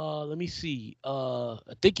right. Let me see. I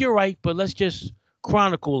think you're right, but let's just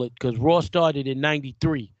chronicle it, because Raw started in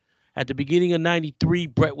 '93. At the beginning of '93,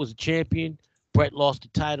 Bret was a champion. Bret lost the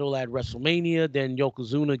title at WrestleMania. Then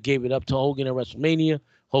Yokozuna gave it up to Hogan at WrestleMania.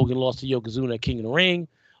 Hogan lost to Yokozuna at King of the Ring.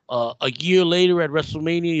 A year later at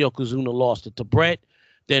WrestleMania, Yokozuna lost it to Bret.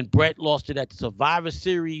 Then Bret lost it at the Survivor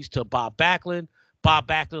Series to Bob Backlund. Bob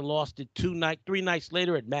Backlund lost it 3 nights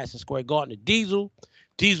later at Madison Square Garden to Diesel.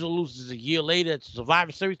 Diesel loses a year later at the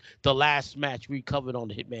Survivor Series, the last match we covered on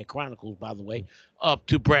the Hitman Chronicles, by the way, up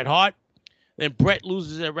to Bret Hart. Then Bret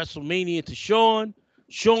loses at WrestleMania to Shawn.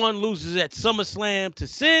 Shawn loses at SummerSlam to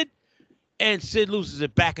Sid. And Sid loses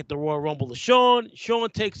it back at the Royal Rumble to Shawn. Shawn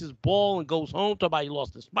takes his ball and goes home. Talk about he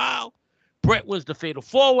lost his smile. Bret wins the Fatal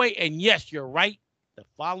 4-Way. And yes, you're right. The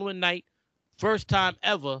following night, first time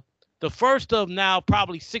ever, the first of now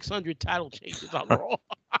probably 600 title changes on Raw.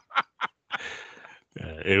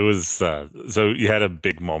 It was so you had a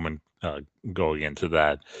big moment going into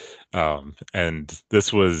that, and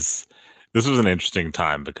this was an interesting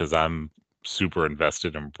time because I'm super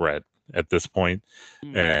invested in Brett at this point,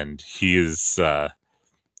 and he's about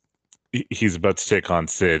to take on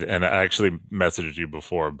Sid. And I actually messaged you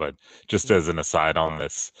before, but just as an aside on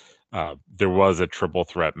this, there was a triple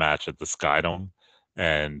threat match at the Skydome,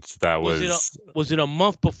 and that was it a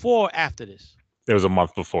month before or after this? It was a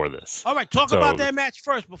month before this. All right, talk about that match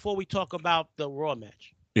first before we talk about the Raw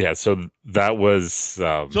match. Yeah, so that was.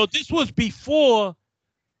 So this was before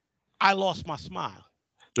I lost my smile.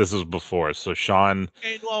 This was before. So Sean.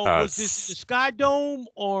 And was this in the Skydome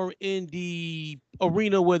or in the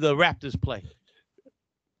arena where the Raptors play?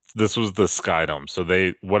 This was the Skydome. So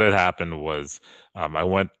what had happened was I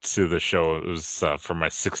went to the show. It was for my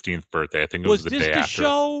 16th birthday. I think it was the day after. Was this the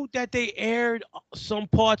show that they aired some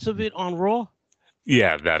parts of it on Raw?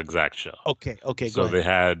 Yeah, that exact show. Okay. So they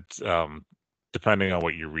had, depending on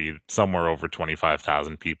what you read, somewhere over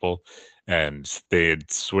 25,000 people, and they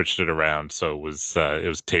had switched it around, so it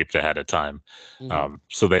was taped ahead of time.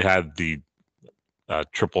 So they had the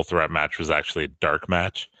triple threat match was actually a dark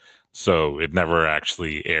match, so it never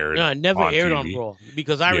actually aired. No, it never aired on Raw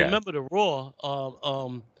because I remember the Raw.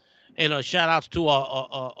 And shout outs to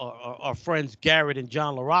our friends Garrett and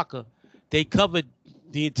John LaRocca. They covered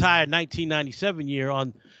the entire 1997 year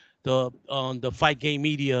on the Fight Game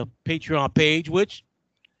Media Patreon page, which,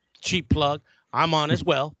 cheap plug, I'm on as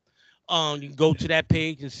well. You can go to that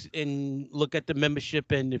page and look at the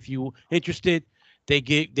membership, and if you're interested, they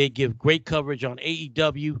give great coverage on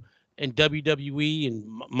AEW and WWE and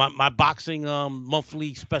my boxing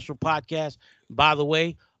monthly special podcast. By the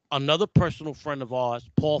way, another personal friend of ours,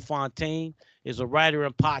 Paul Fontaine, is a writer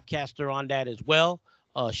and podcaster on that as well.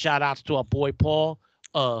 Shout outs to our boy Paul.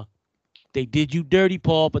 They did you dirty,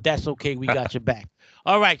 Paul, but that's okay. We got your back.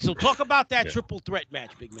 All right. So talk about that triple threat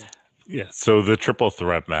match, big man. Yeah. So the triple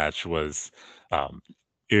threat match was,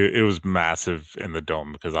 it was massive in the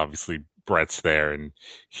Dome because obviously Brett's there and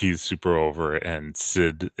he's super over and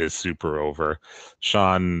Sid is super over.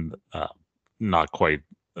 Sean, not quite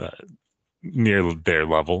near their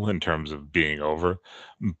level in terms of being over,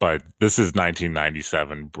 but this is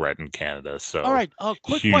 1997 Brett in Canada. So all right.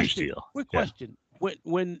 Quick huge question. Deal. Quick question.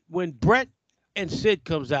 When Brett and Sid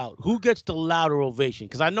comes out, who gets the louder ovation?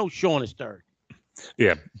 Because I know Sean is third.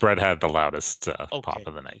 Yeah, Brett had the loudest pop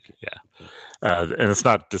of the night. Yeah, and it's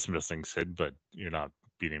not dismissing Sid, but you're not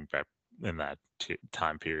beating Brett in that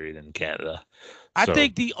time period in Canada. I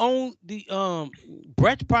think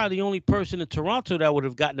Brett's probably the only person in Toronto that would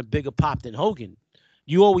have gotten a bigger pop than Hogan.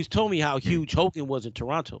 You always told me how huge Hogan was in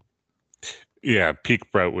Toronto. Yeah,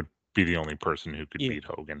 peak Brett would be the only person who could beat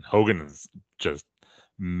Hogan. Hogan is just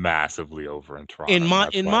massively over in Toronto.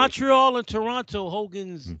 In Montreal and Toronto,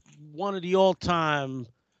 Hogan's one of the all-time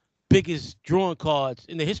biggest drawing cards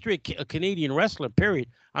in the history of Canadian wrestling, period.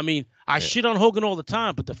 I mean, I shit on Hogan all the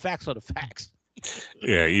time, but the facts are the facts.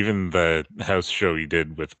 Yeah, even the house show he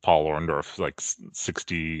did with Paul Orndorff, like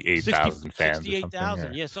 68,000 fans.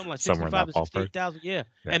 68,000, yeah, something like 65 to 68,000, yeah.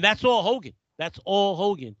 And that's all Hogan. That's all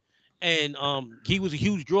Hogan. And he was a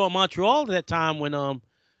huge draw in Montreal at that time when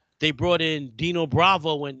they brought in Dino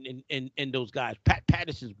Bravo and those guys, Pat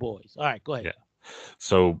Patterson's boys. All right, go ahead. Yeah.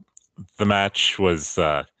 So the match was,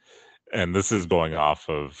 and this is going off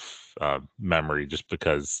of memory just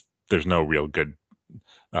because there's no real good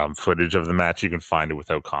footage of the match. You can find it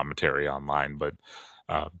without commentary online, but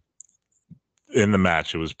in the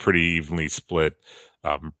match, it was pretty evenly split.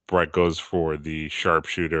 Brett goes for the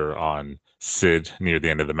sharpshooter on Sid near the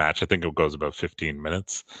end of the match. I think it goes about 15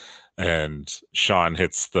 minutes. And Sean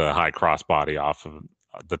hits the high crossbody off of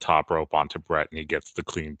the top rope onto Brett, and he gets the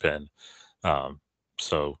clean pin.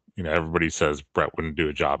 So, everybody says Brett wouldn't do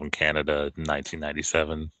a job in Canada in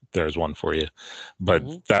 1997. There's one for you. But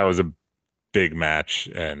that was a big match,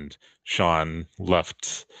 and Sean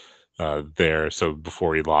left there. So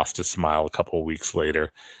before he lost his smile a couple of weeks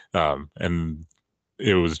later. And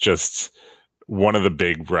it was just one of the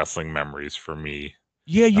big wrestling memories for me.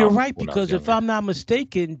 Yeah, you're right, because if I'm not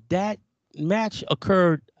mistaken, that match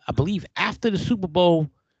occurred, I believe, after the Super Bowl,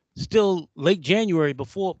 still late January,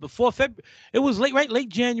 before February. It was late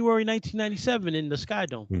January 1997 in the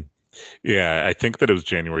Skydome. Yeah, I think that it was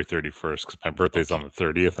January 31st because my birthday's on the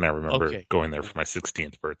 30th, and I remember going there for my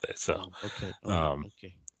 16th birthday. So,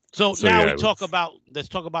 okay. So now let's talk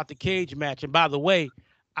about the cage match. And by the way,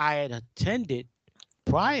 I had attended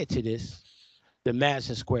prior to this the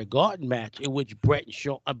Madison Square Garden match, in which Brett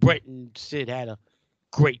and Sid had a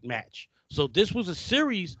great match. So this was a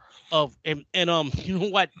series of and you know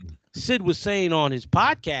what Sid was saying on his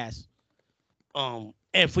podcast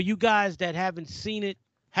And for you guys that haven't seen it,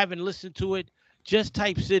 haven't listened to it, just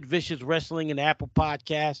type Sid Vicious Wrestling in the Apple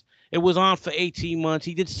Podcast. It was on for 18 months.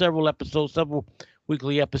 He did several episodes, several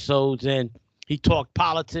weekly episodes, and he talked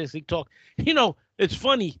politics. He talked, it's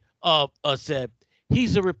funny, said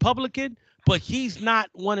he's a Republican, but he's not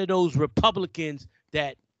one of those Republicans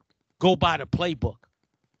that go by the playbook.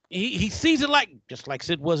 He sees it like, just like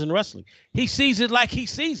Sid was in wrestling. He sees it like he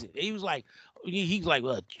sees it. He was like, he's like,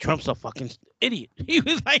 well, Trump's a fucking idiot. He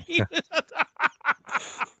was like, he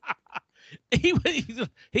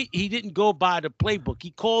didn't go by the playbook.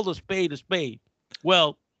 He called a spade a spade.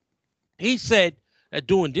 Well, he said that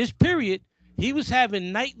during this period, he was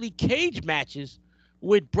having nightly cage matches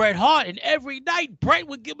with Bret Hart, and every night Bret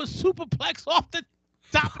would give a superplex off the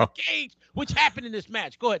top of the cage, which happened in this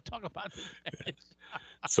match. Go ahead, talk about this match.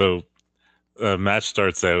 So the match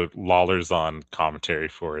starts out, Lawler's on commentary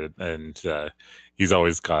for it, and he's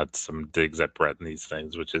always got some digs at Bret in these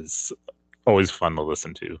things, which is always fun to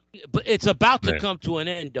listen to. But it's about to come to an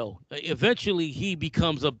end, though. Eventually, he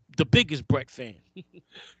becomes the biggest Bret fan.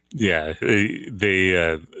 Yeah,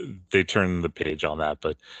 they turn the page on that,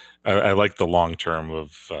 but I like the long term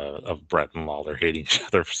of Bret and Lawler hating each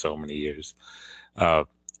other for so many years.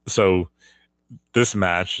 So this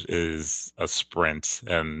match is a sprint,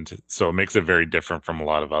 and so it makes it very different from a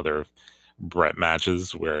lot of other Bret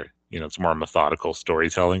matches where it's more methodical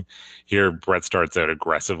storytelling. Here, Bret starts out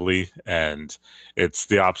aggressively, and it's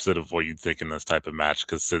the opposite of what you'd think in this type of match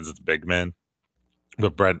because Sid's the big man,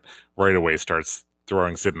 but Bret right away starts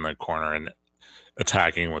throwing Sid in the corner and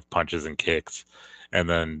attacking with punches and kicks, and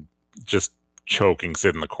then just choking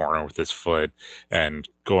Sid in the corner with his foot and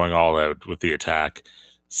going all out with the attack.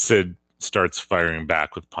 Sid starts firing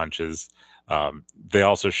back with punches. They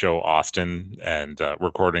also show Austin, and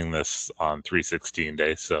recording this on 316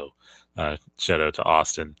 Day, so shout out to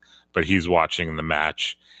Austin. But he's watching the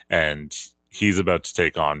match, and he's about to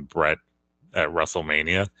take on Bret at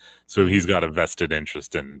WrestleMania, so he's got a vested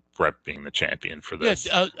interest in Bret being the champion for this.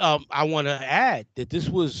 Yes, I want to add that this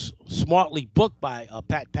was smartly booked by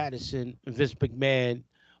Pat Patterson, Vince McMahon,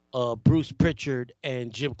 Bruce Pritchard,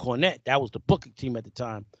 and Jim Cornette. That was the booking team at the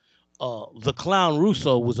time. The Clown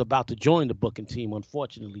Russo was about to join the booking team,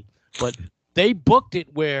 unfortunately, but they booked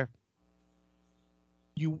it where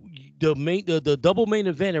the double main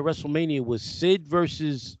event at WrestleMania was Sid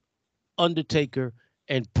versus Undertaker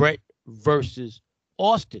and Bret versus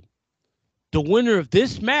Austin. The winner of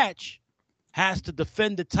this match has to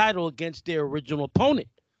defend the title against their original opponent.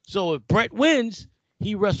 So if Bret wins,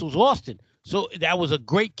 he wrestles Austin. So that was a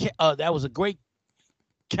great carrot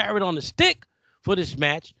on the stick for this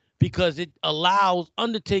match, because it allows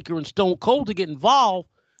Undertaker and Stone Cold to get involved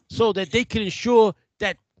so that they can ensure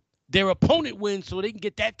that their opponent wins so they can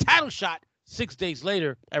get that title shot 6 days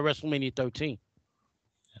later at WrestleMania 13.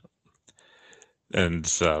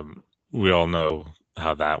 And we all know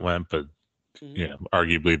how that went, but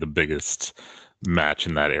arguably the biggest match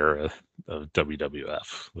in that era of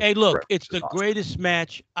WWF. Hey, look, it's the greatest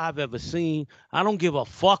match I've ever seen. I don't give a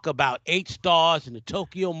fuck about 8 stars in the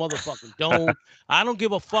Tokyo motherfucking Dome. I don't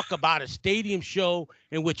give a fuck about a stadium show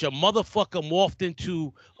in which a motherfucker morphed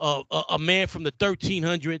into a man from the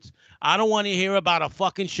 1300s. I don't want to hear about a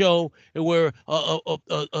fucking show where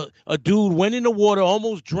a dude went in the water,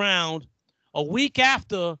 almost drowned. A week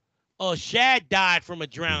after, Shad died from a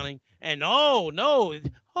drowning. And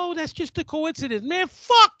that's just a coincidence. Man,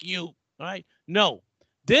 fuck you. All right. No,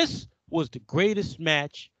 this was the greatest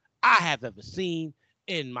match I have ever seen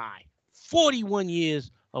in my 41 years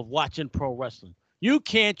of watching pro wrestling. You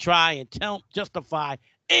can't try and justify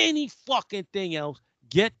any fucking thing else.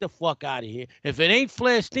 Get the fuck out of here. If it ain't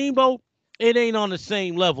Flair Steamboat, it ain't on the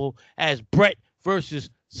same level as Bret versus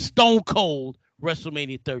Stone Cold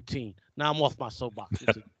WrestleMania 13. Now I'm off my soapbox.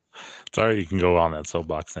 Sorry, you can go on that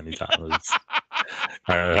soapbox anytime.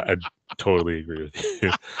 I totally agree with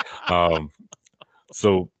you.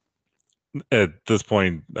 So at this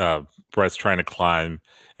point, Bret's trying to climb,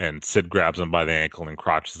 and Sid grabs him by the ankle and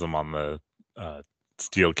crotches him on the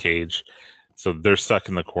steel cage. So they're stuck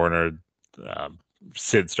in the corner.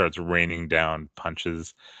 Sid starts raining down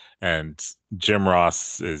punches, and Jim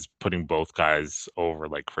Ross is putting both guys over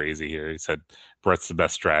like crazy here. He said Bret's the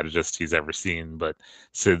best strategist he's ever seen, but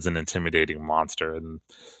Sid's an intimidating monster. And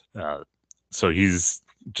so he's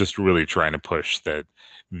just really trying to push that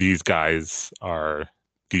these guys are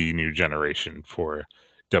the new generation for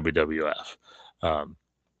WWF.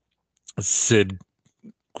 Sid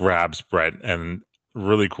grabs Bret, and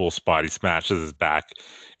really cool spot, he smashes his back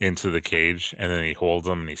into the cage, and then he holds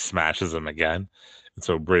him and he smashes him again.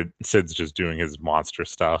 So Sid's just doing his monster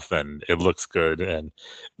stuff, and it looks good. And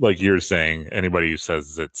like you're saying, anybody who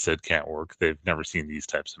says that Sid can't work, they've never seen these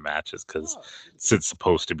types of matches because Sid's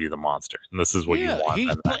supposed to be the monster, and this is what you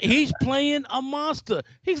want. He's playing a monster.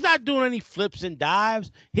 He's not doing any flips and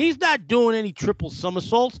dives. He's not doing any triple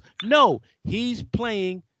somersaults. No, he's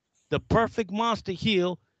playing the perfect monster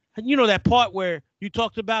heel. And you know that part where you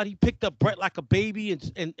talked about he picked up Bret like a baby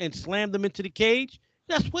and slammed him into the cage?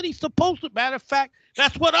 That's what he's supposed to. Matter of fact,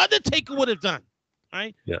 that's what Undertaker would have done,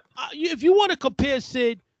 right? Yeah. If you want to compare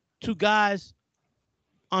Sid to guys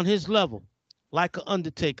on his level, like an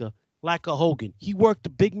Undertaker, like a Hogan, he worked a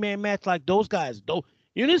big man match like those guys. Though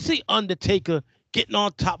you didn't see Undertaker getting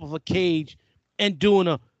on top of a cage and doing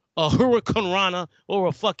a Hurricane Rana or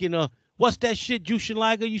a fucking what's that shit Jushin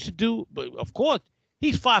Liger used to do? But of course,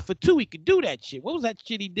 he's 5'2". He could do that shit. What was that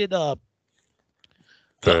shit he did? The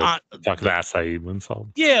acai moonsault.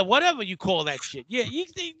 Yeah, whatever you call that shit. Yeah,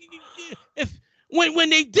 when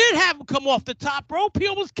they did have him come off the top rope, he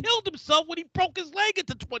almost killed himself when he broke his leg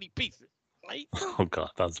into 20 pieces. Right? Oh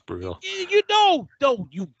God, that's brutal. You know, though,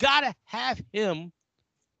 you gotta have him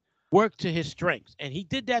work to his strengths, and he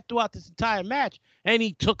did that throughout this entire match. And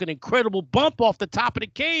he took an incredible bump off the top of the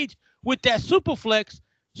cage with that superplex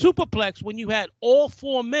when you had all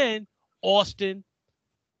four men, Austin,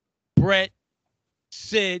 Bret,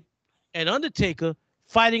 Sid, and Undertaker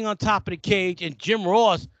fighting on top of the cage, and Jim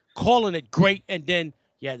Ross calling it great. And then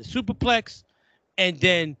you had the superplex, and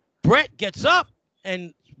then Bret gets up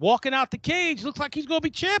and walking out the cage. Looks like he's going to be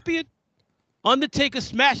champion. Undertaker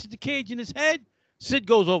smashes the cage in his head. Sid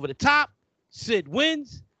goes over the top. Sid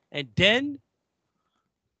wins. And then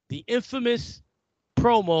the infamous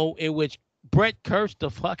promo in which Bret cursed the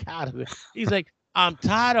fuck out of it. He's like, I'm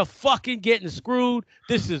tired of fucking getting screwed.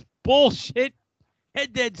 This is bullshit.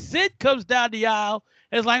 And then Sid comes down the aisle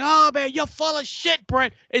and is like, oh, man, you're full of shit,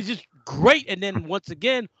 Bret. It's just great. And then once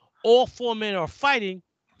again, all four men are fighting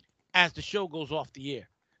as the show goes off the air.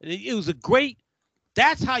 It was a great,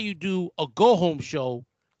 that's how you do a go-home show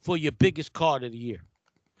for your biggest card of the year.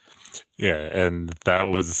 Yeah, and that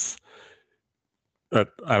was, I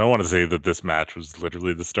don't want to say that this match was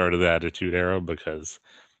literally the start of the Attitude Era, because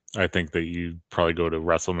I think that you probably go to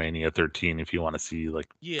WrestleMania 13 if you want to see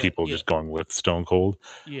people just going with Stone Cold.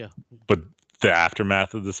 Yeah. But the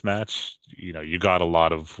aftermath of this match, you got a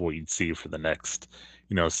lot of what you'd see for the next,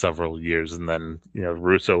 several years. And then,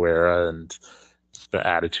 Russo era and the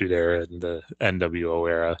Attitude Era and the NWO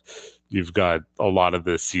era, you've got a lot of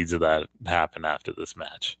the seeds of that happen after this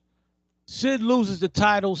match. Sid loses the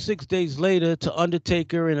title 6 days later to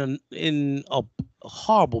Undertaker in a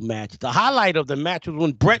horrible match. The highlight of the match was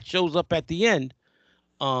when Bret shows up at the end,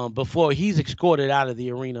 before he's escorted out of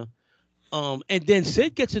the arena. And then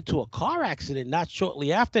Sid gets into a car accident not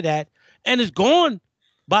shortly after that and is gone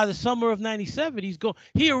by the summer of 97. He's gone.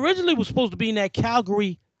 He originally was supposed to be in that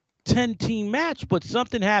Calgary 10-team match, but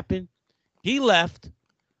something happened. He left.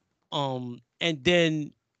 And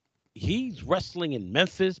then he's wrestling in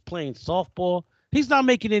Memphis, playing softball. He's not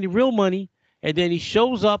making any real money. And then he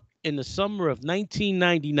shows up in the summer of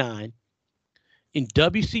 1999 in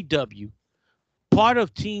WCW, part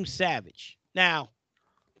of Team Savage. Now,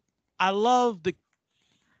 I love the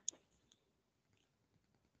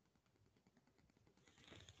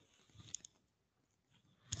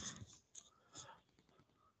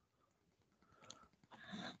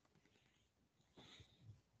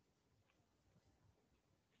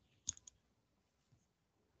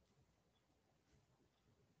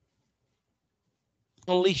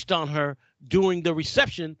unleashed on her during the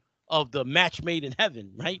reception of the match made in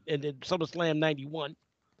heaven, right? And then SummerSlam 91.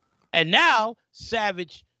 And now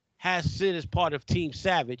Savage has Sid as part of Team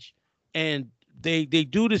Savage. And they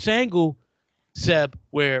do this angle, Seb,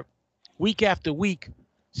 where week after week,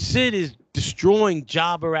 Sid is destroying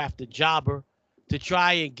jobber after jobber to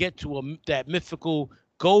try and get to that mythical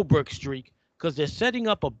Goldberg streak, because they're setting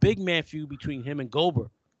up a big man feud between him and Goldberg.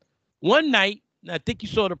 One night, I think you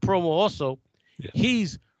saw the promo also,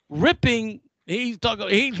 he's ripping Heenan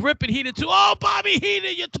too. Oh, Bobby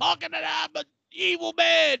Heenan, you're talking to that, but evil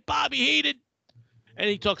man, Bobby Heenan. And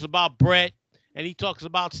he talks about Bret, and he talks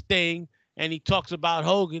about Sting, and he talks about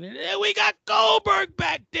Hogan. And then we got Goldberg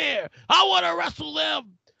back there. I want to wrestle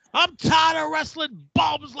them. I'm tired of wrestling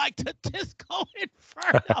bums like the Disco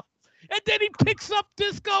Inferno. And then he picks up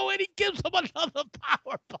Disco and he gives him another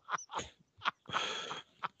power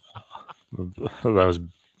bomb. That was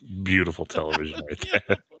beautiful television right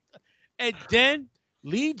there. And then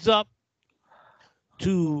leads up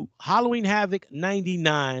to Halloween Havoc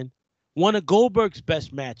 99, one of Goldberg's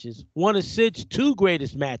best matches, one of Sid's two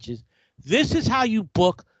greatest matches. This is how you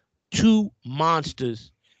book two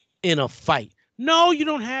monsters in a fight. No, you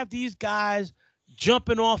don't have these guys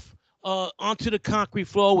jumping off onto the concrete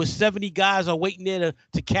floor with 70 guys are waiting there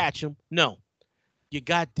to catch them. No, you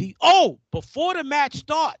got the before the match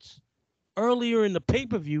starts, earlier in the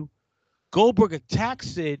pay-per-view, Goldberg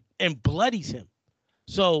attacks Sid and bloodies him.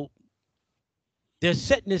 So they're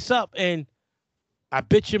setting this up, and I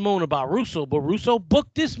bitch and moan about Russo, but Russo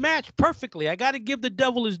booked this match perfectly. I got to give the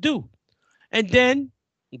devil his due. And then,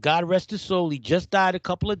 God rest his soul, he just died a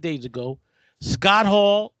couple of days ago. Scott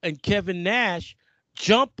Hall and Kevin Nash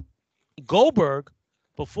jump Goldberg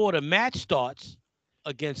before the match starts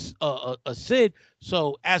against a Sid.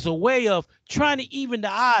 So as a way of trying to even the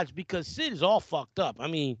odds, because Sid is all fucked up. I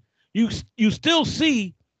mean, you still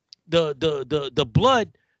see the blood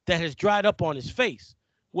that has dried up on his face.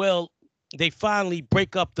 Well, they finally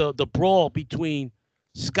break up the brawl between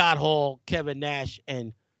Scott Hall, Kevin Nash,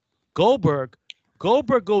 and Goldberg.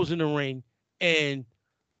 Goldberg goes in the ring, and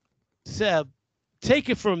Seb, take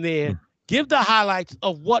it from there. Give the highlights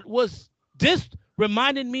of what was this.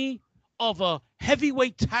 Reminded me of a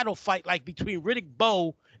heavyweight title fight like between Riddick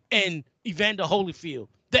Bowe and Evander Holyfield.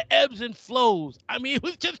 The ebbs and flows. I mean, it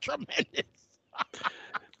was just tremendous.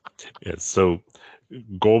 Yeah, so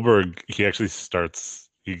Goldberg, he actually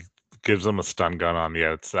he gives him a stun gun on the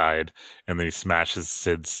outside, and then he smashes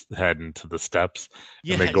Sid's head into the steps.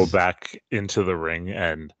 Yes. And they go back into the ring,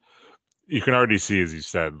 and you can already see, as you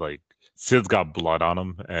said, like, Sid's got blood on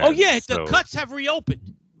him. And the cuts have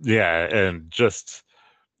reopened. Yeah, and just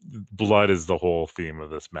blood is the whole theme of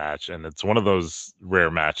this match, and it's one of those rare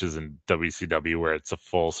matches in WCW where it's a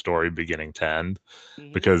full story beginning to end,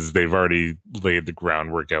 because they've already laid the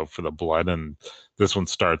groundwork out for the blood, and this one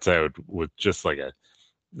starts out with just like a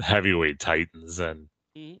heavyweight titans, and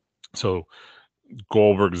so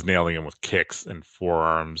Goldberg's nailing him with kicks and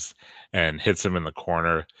forearms and hits him in the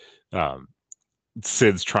corner.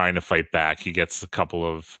 Sid's trying to fight back. He gets a couple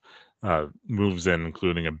of moves in,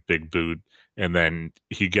 including a big boot, and then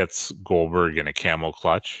he gets Goldberg in a camel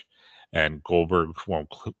clutch, and Goldberg won't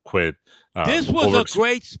quit. This was a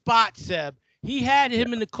great spot, Seb. He had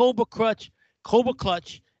him in the Cobra clutch,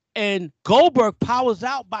 and Goldberg powers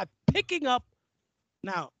out by picking up.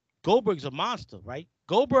 Now, Goldberg's a monster, right?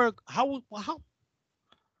 Goldberg, how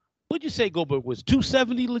would you say Goldberg was?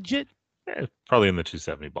 270 legit? Yeah, probably in the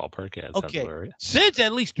 270 ballpark. Yeah, okay. Sid's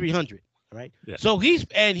at least 300, right? Yeah. So he's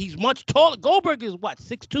much taller. Goldberg is what,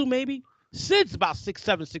 6'2" maybe? Sid's about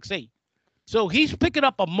 6'7", 6'8". So he's picking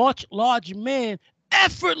up a much larger man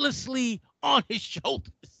effortlessly on his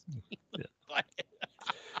shoulders.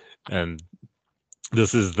 And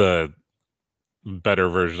this is the better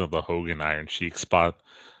version of the Hogan Iron Sheik spot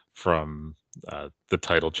from the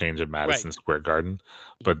title change at Madison Square Garden.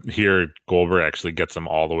 But here, Goldberg actually gets him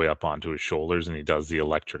all the way up onto his shoulders, and he does the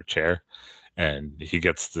electric chair, and he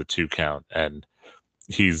gets the 2 count. And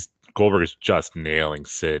Goldberg is just nailing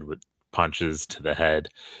Sid with punches to the head.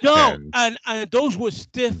 No, and those were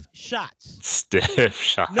stiff shots. Stiff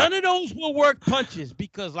shots. None of those were work punches,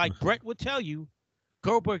 because, like Brett would tell you,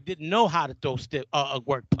 Goldberg didn't know how to throw stiff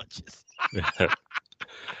work punches.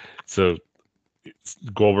 So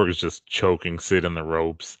Goldberg is just choking Sid in the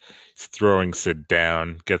ropes. He's throwing Sid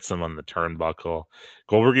down, gets him on the turnbuckle.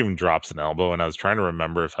 Goldberg even drops an elbow, and I was trying to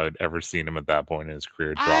remember if I'd ever seen him at that point in his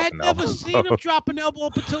career drop an elbow. I had never seen him drop an elbow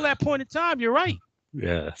up until that point in time. You're right.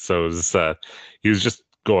 Yeah, so it was, he was just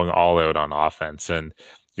going all out on offense, and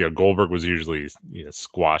Goldberg was usually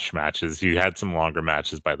squash matches. He had some longer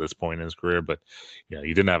matches by this point in his career, but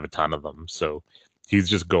he didn't have a ton of them. So he's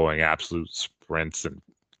just going absolute sprints and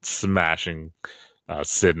smashing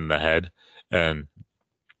Sid in the head, and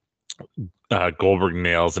Goldberg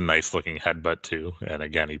nails a nice looking headbutt too. And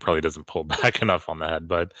again, he probably doesn't pull back enough on the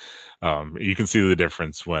headbutt. You can see the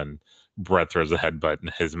difference when Brett throws a headbutt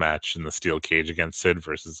in his match in the steel cage against Sid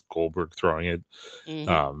versus Goldberg throwing it.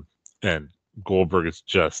 And Goldberg is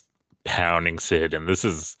just pounding Sid, and this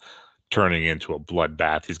is turning into a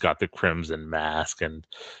bloodbath. He's got the crimson mask, and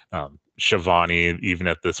Shivani, even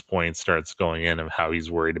at this point, starts going in of how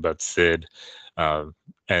he's worried about Sid. And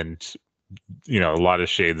a lot of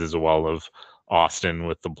shades as well of Austin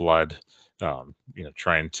with the blood,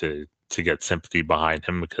 trying to get sympathy behind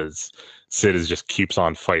him, because Sid just keeps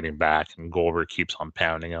on fighting back, and Goldberg keeps on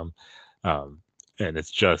pounding him. And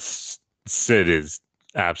it's just, Sid is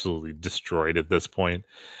absolutely destroyed at this point,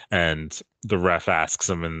 and the ref asks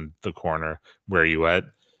him in the corner, "Where are you at?"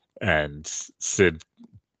 And Sid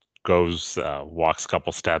goes, walks a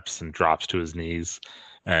couple steps and drops to his knees,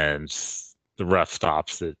 and the ref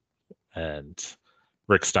stops it, and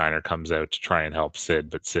Rick Steiner comes out to try and help Sid,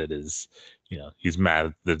 but Sid is he's mad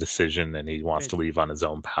at the decision and he wants to leave on his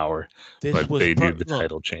own power. This But was they do the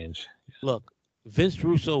title change. Look, Vince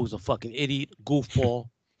Russo was a fucking idiot, goofball.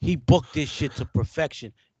 He booked this shit to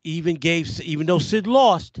perfection. Even though Sid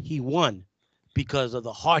lost, he won because of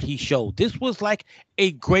the heart he showed. This was like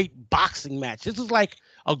a great boxing match. This is like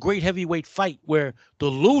a great heavyweight fight where the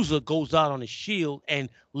loser goes out on a shield and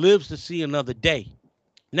lives to see another day.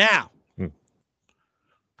 Now,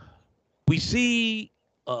 we see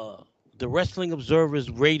the Wrestling Observer's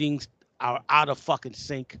ratings are out of fucking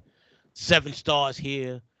sync. 7 stars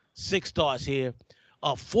here, 6 stars here,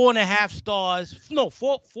 4.5 stars. No,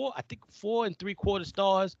 four. I think 4 3/4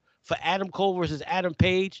 stars for Adam Cole versus Adam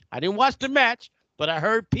Page. I didn't watch the match, but I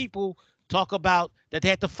heard people talk about that they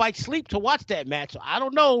had to fight sleep to watch that match. So I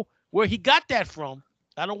don't know where he got that from.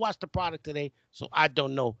 I don't watch the product today, so I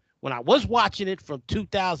don't know. When I was watching it from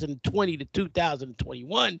 2020 to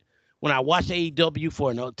 2021, when I watched AEW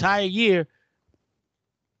for an entire year,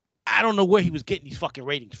 I don't know where he was getting these fucking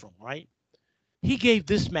ratings from, right? He gave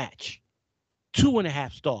this match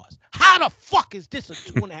 2.5 stars. How the fuck is this a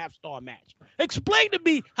 2.5 star match? Explain to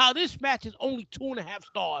me how this match is only 2.5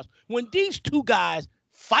 stars when these two guys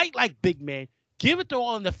fight like big men, give it to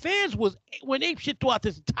all, and the fans when they shit throughout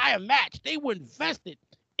this entire match. They were invested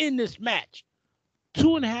in this match.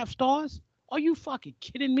 2.5 stars? Are you fucking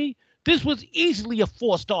kidding me? This was easily a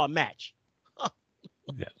 4-star match.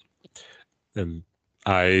 Yeah. And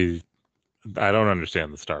I don't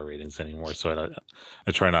understand the star ratings anymore, so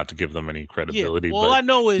I try not to give them any credibility. Yeah, all but I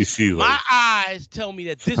know is my like, eyes tell me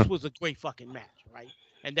that this was a great fucking match, right?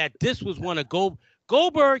 And that this was one of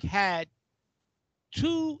Goldberg had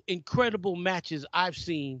 2 incredible matches I've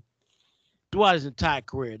seen throughout his entire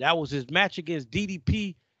career. That was his match against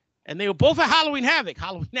DDP, and they were both at Halloween Havoc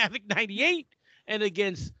 98, and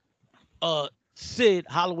against Sid,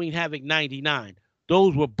 Halloween Havoc 99.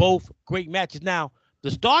 Those were both great matches. Now, the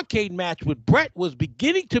Starrcade match with Brett was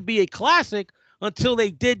beginning to be a classic until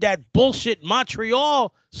they did that bullshit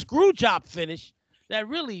Montreal screw job finish that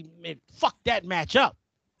really fucked that match up.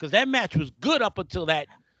 Because that match was good up until that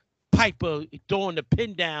Piper throwing the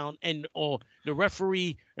pin down or the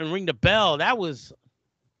referee and ring the bell. That was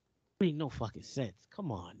made no fucking sense.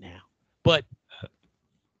 Come on now. But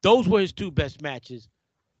those were his 2 best matches.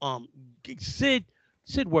 Sid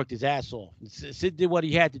worked his ass off. Sid did what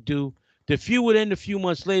he had to do. The feud would end a few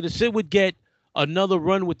months later. Sid would get another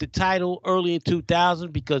run with the title early in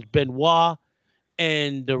 2000 because Benoit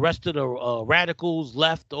and the rest of the Radicals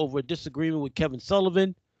left over a disagreement with Kevin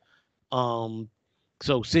Sullivan.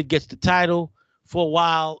 So Sid gets the title for a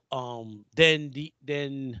while. Then the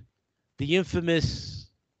infamous,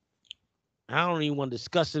 I don't even want to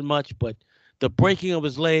discuss it much, but the breaking of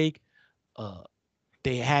his leg,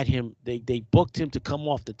 they had him, they booked him to come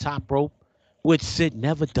off the top rope, which Sid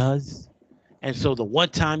never does. And so the one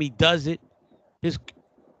time he does it,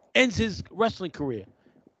 ends his wrestling career.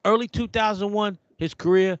 Early 2001, his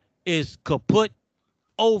career is kaput,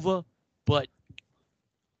 over, but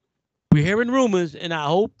we're hearing rumors, and I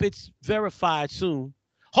hope it's verified soon.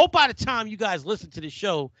 Hope by the time you guys listen to the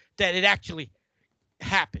show that it actually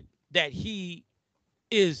happened, that he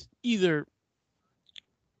is either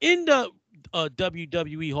in the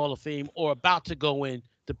WWE Hall of Fame or about to go in,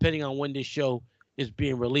 depending on when this show is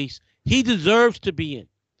being released. He deserves to be in.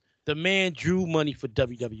 The man drew money for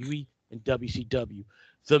WWE and WCW.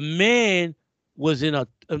 The man was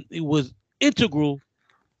was integral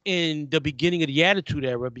in the beginning of the Attitude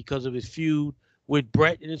Era because of his feud with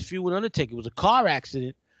Brett and his feud with Undertaker. It was a car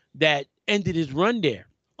accident that ended his run there.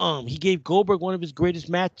 He gave Goldberg one of his greatest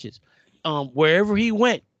matches. Wherever he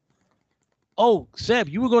went. Oh, Seb,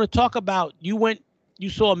 you were going to talk about you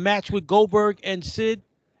saw a match with Goldberg and Sid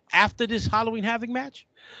after this Halloween Havoc match?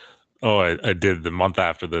 Oh, I did. The month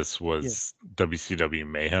after this was WCW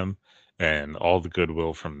Mayhem, and all the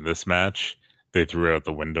goodwill from this match they threw out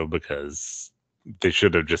the window because they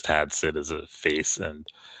should have just had Sid as a face and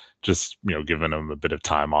just given him a bit of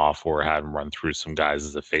time off or had him run through some guys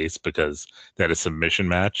as a face, because they had a submission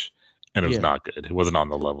match and it was not good. It wasn't on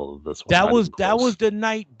the level of this one. That was the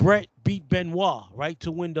night Brett beat Benoit, right,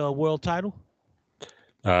 to win the world title.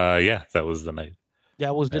 Yeah, that was the night.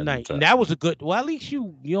 That was the night. And that was a good, well, at least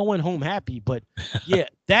you went home happy. But yeah,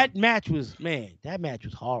 that match was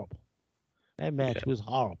horrible. That match was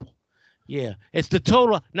horrible. Yeah. It's the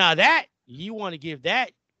total. Now that you want to give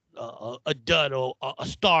that a dud or a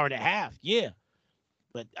star and a half. Yeah.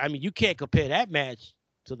 But I mean, you can't compare that match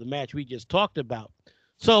to the match we just talked about.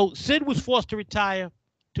 So Sid was forced to retire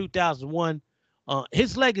 2001.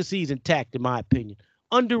 His legacy is intact, in my opinion.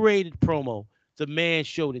 Underrated promo. The man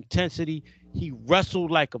showed intensity. He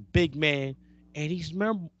wrestled like a big man. and he's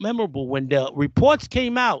memorable. When the reports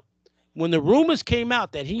came out, when the rumors came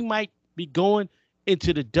out that he might be going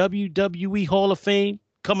into the WWE Hall of Fame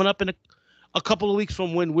coming up in a couple of weeks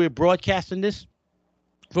from when we're broadcasting this,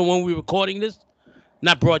 from when we're recording this,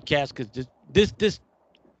 not broadcast because this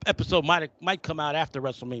episode might come out after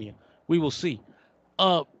WrestleMania. We will see.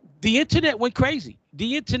 The internet went crazy.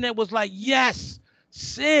 The internet was like, yes,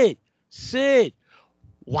 Sid.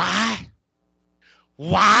 Why?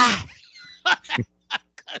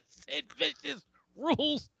 Sid Vicious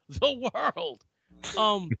rules the world.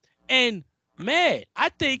 And man, I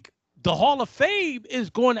think the Hall of Fame is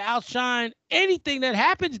going to outshine anything that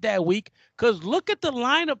happens that week. Because look at the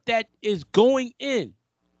lineup that is going in.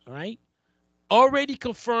 All right. Already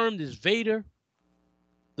confirmed is Vader.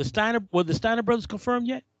 The Steiner brothers confirmed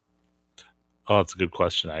yet? Oh, that's a good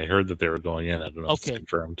question. I heard that they were going in. I don't know if it's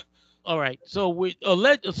confirmed. All right. So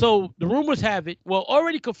so the rumors have it. Well,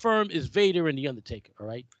 already confirmed is Vader and the Undertaker. All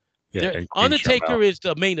right. Yeah. Undertaker is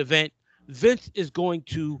the main event. Vince is going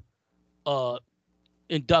to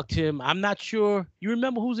induct him. I'm not sure. You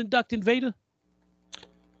remember who's inducting Vader?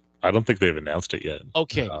 I don't think they've announced it yet.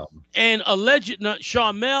 Okay. And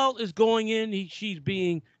Sharmell is going in. She's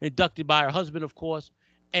being inducted by her husband, of course.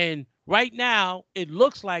 And right now, it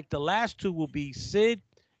looks like the last two will be Sid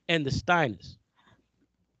and the Steiners.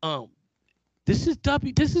 This is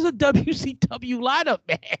a WCW lineup,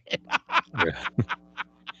 man.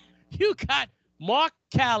 You got Mark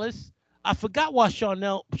Callis. I forgot what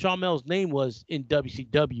Sharmell's name was in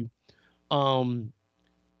WCW. And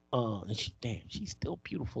she's still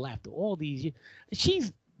beautiful after all these years.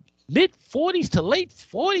 She's mid-40s to late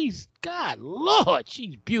 40s. God, Lord,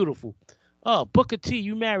 she's beautiful. Booker T,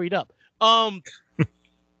 you married up.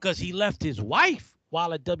 Because he left his wife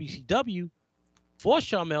while at WCW for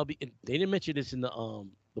Sharmell. They didn't mention this in the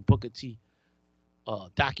Booker T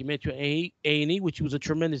documentary, A&E, which was a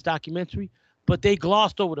tremendous documentary. But they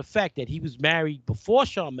glossed over the fact that he was married before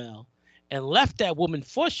Sharmell and left that woman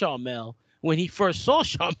for Sharmell when he first saw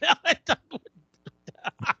Sharmell.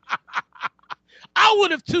 I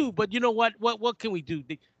would have too, but you know what? What can we do?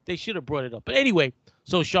 They should have brought it up. But anyway,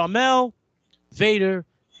 so Sharmell, Vader,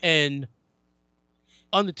 and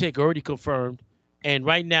Undertaker already confirmed. And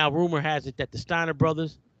right now, rumor has it that the Steiner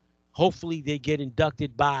brothers, hopefully they get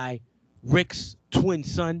inducted by Rick's twin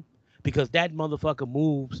son, because that motherfucker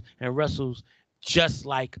moves and wrestles just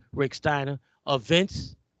like Rick Steiner.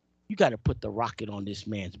 Vince, you got to put the rocket on this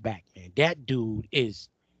man's back, man. That dude is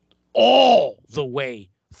all the way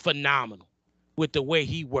phenomenal with the way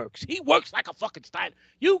he works. He works like a fucking Steiner.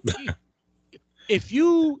 If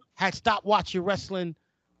you had stopped watching wrestling,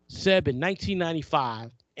 Seb, in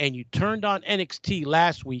 1995, and you turned on NXT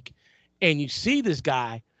last week, and you see this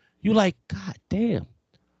guy, you're like, God damn,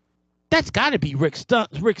 that's got to be Rick's son.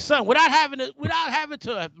 Without having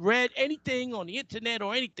to have read anything on the internet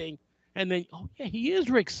or anything, and then, oh yeah, he is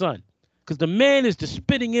Rick's son, because the man is the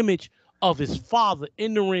spitting image of his father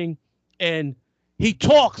in the ring, and he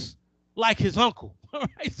talks like his uncle. All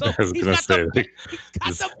right, so he's got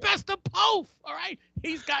the best of both. All right,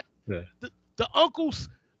 he's got the uncle's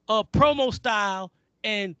promo style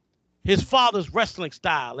and his father's wrestling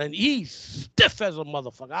style, and he's stiff as a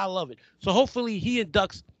motherfucker. I love it. So hopefully he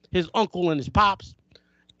inducts his uncle and his pops,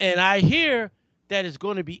 and I hear that it's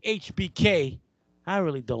going to be HBK. I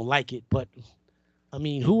really don't like it, but I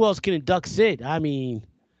mean, who else can induct Sid? I mean,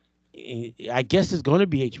 I guess it's going to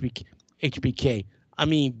be HBK. I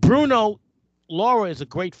mean, Bruno Laura is a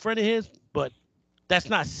great friend of his, but that's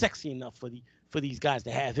not sexy enough for these guys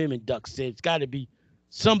to have him induct Sid. It's got to be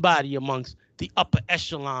somebody amongst the upper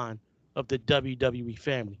echelon of the WWE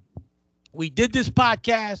family. We did this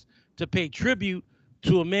podcast to pay tribute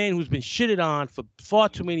to a man who's been shitted on for far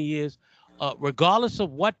too many years. Regardless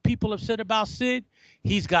of what people have said about Sid,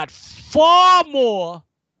 he's got far more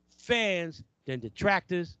fans than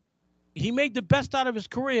detractors. He made the best out of his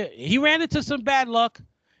career. He ran into some bad luck,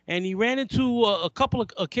 and he ran into a couple of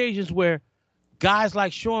occasions where guys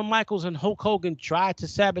like Shawn Michaels and Hulk Hogan tried to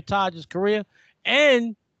sabotage his career.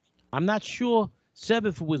 And I'm not sure, Seb,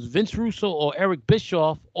 if it was Vince Russo or Eric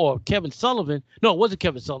Bischoff or Kevin Sullivan. No, it wasn't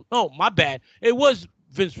Kevin Sullivan. Oh, my bad. It was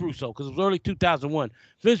Vince Russo, because it was early 2001.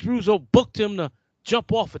 Vince Russo booked him to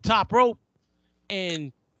jump off a top rope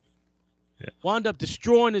and wound up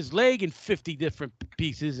destroying his leg in 50 different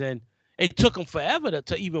pieces. And it took him forever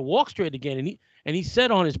to even walk straight again. And he said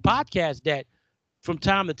on his podcast that from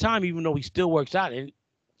time to time, even though he still works out, and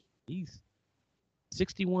he's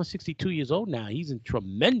 61, 62 years old now, he's in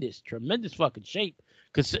tremendous fucking shape.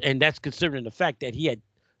 And that's considering the fact that he had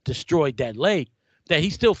destroyed that leg, that he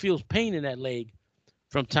still feels pain in that leg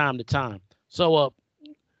from time to time. So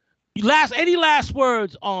Any last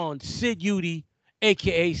words on Sid Udy,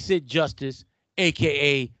 aka Sid Justice,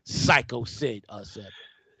 aka Psycho Sid? Seb.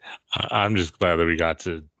 I'm just glad that we got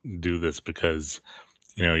to do this because,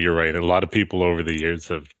 you're right. A lot of people over the years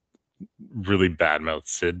have really badmouthed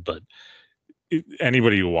Sid, but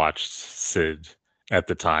anybody who watched Sid at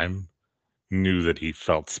the time knew that he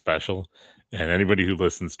felt special. And anybody who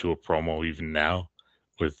listens to a promo even now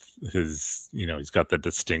with his, he's got that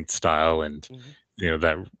distinct style and,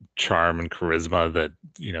 that charm and charisma that,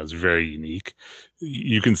 is very unique.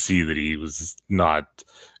 You can see that he was not,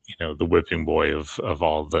 the whipping boy of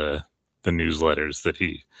all the newsletters, that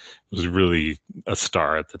he was really a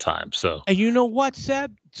star at the time. So, and you know what,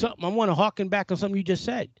 Seb? Something I want to harken back on something you just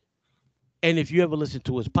said. And if you ever listen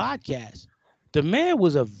to his podcast, the man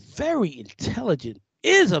was is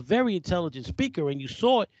a very intelligent speaker, and you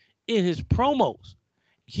saw it in his promos.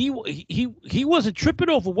 He wasn't tripping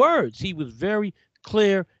over words. He was very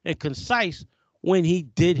clear and concise when he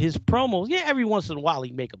did his promos. Yeah, every once in a while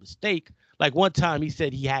he'd make a mistake. Like one time he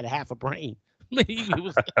said he had half a brain. I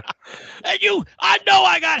know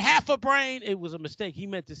I got half a brain. It was a mistake. He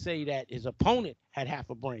meant to say that his opponent had half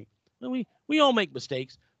a brain. We all make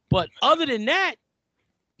mistakes. But other than that,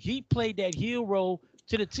 he played that heel role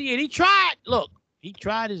to the T. And he tried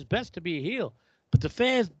his best to be a heel. But the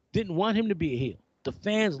fans didn't want him to be a heel. The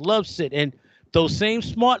fans loved Sid. And those same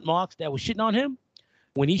smart marks that were shitting on him,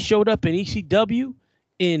 when he showed up in ECW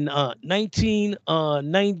in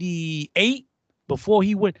 1998, before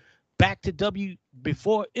he went back to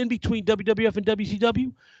in between WWF and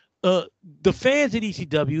WCW, the fans at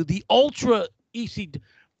ECW, the ultra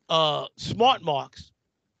smart marks,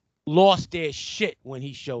 lost their shit when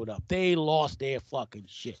he showed up. They lost their fucking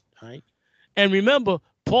shit, right? And remember,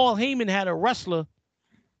 Paul Heyman had a wrestler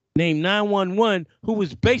named 911 who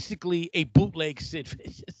was basically a bootleg Sid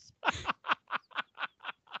Vicious.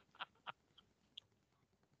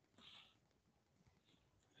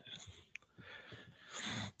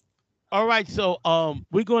 All right, so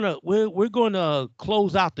we're gonna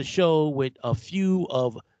close out the show with a few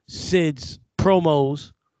of Sid's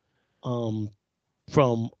promos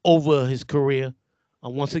from over his career.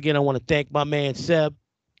 Once again, I want to thank my man Seb.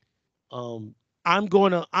 I'm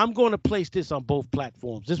gonna place this on both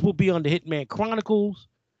platforms. This will be on the Hitman Chronicles,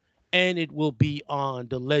 and it will be on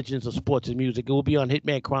the Legends of Sports and Music. It will be on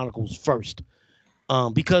Hitman Chronicles first,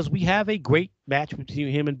 because we have a great match between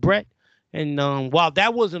him and Brett. And while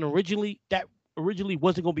that originally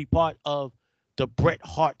wasn't going to be part of the Bret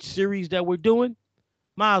Hart series that we're doing,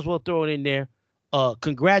 might as well throw it in there.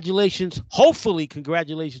 Congratulations. Hopefully,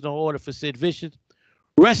 congratulations on order for Sid Vicious.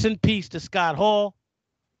 Rest in peace to Scott Hall.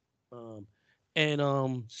 And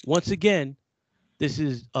once again, this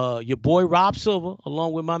is your boy Rob Silver,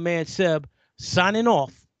 along with my man Seb, signing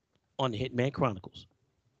off on the Hitman Chronicles.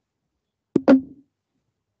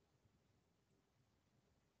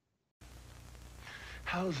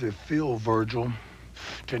 How does it feel, Virgil,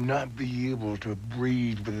 to not be able to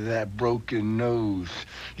breathe with that broken nose?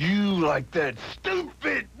 You, like that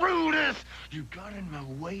stupid Brutus, you got in my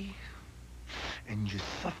way, and you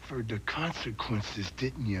suffered the consequences,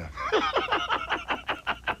 didn't you?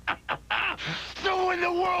 So in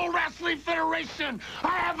the World Wrestling Federation, I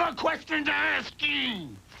have a question to ask you.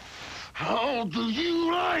 How do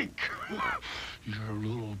you like your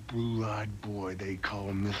little blue-eyed boy they call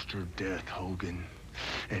Mr. Death, Hogan?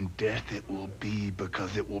 And death it will be,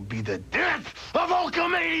 because it will be the death of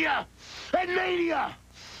Hulkamania and Mania.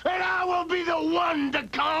 And I will be the one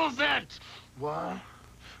that calls it. Why?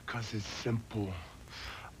 Because it's simple.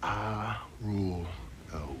 I rule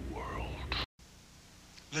the world.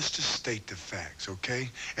 Let's just state the facts, okay?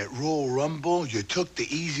 At Royal Rumble, you took the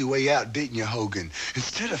easy way out, didn't you, Hogan?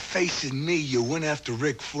 Instead of facing me, you went after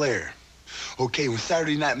Ric Flair. Okay, when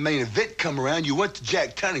Saturday Night Main Event come around, you went to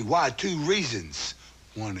Jack Tunney. Why? 2 reasons.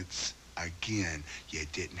 One, it's, again, you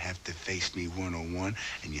didn't have to face me one-on-one,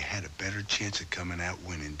 and you had a better chance of coming out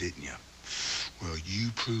winning, didn't you? Well, you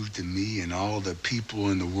proved to me and all the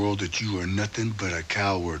people in the world that you are nothing but a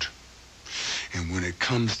coward. And when it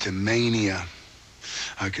comes to Mania,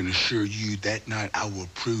 I can assure you that night I will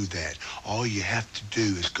prove that. All you have to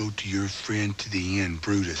do is go to your friend to the end,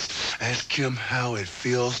 Brutus. Ask him how it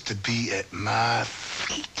feels to be at my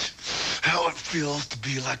feet. How it feels to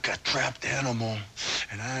be like a trapped animal.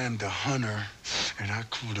 And I am the hunter, and I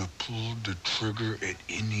could have pulled the trigger at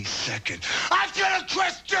any second. I could have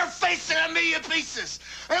crushed your face in a million pieces.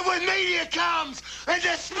 And when Mania comes and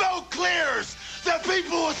the smoke clears, the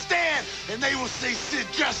people will stand and they will say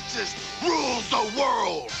Sid Justice rules the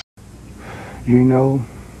world. You know,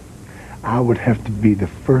 I would have to be the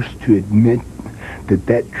first to admit that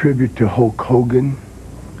that tribute to Hulk Hogan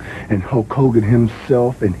And Hulk Hogan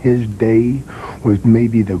himself in his day was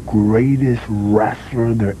maybe the greatest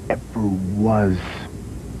wrestler there ever was.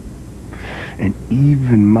 And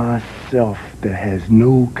even myself that has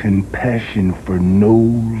no compassion for no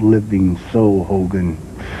living soul, Hogan,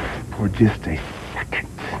 for just a second,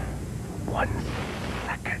 1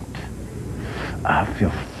 second, I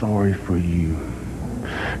feel sorry for you.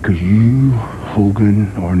 Because you,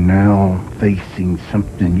 Hogan, are now facing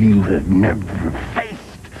something you have never faced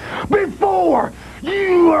before.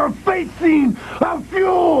 You are facing a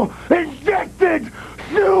fuel-injected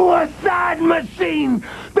suicide machine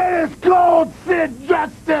that is called Sid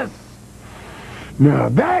Justice. Now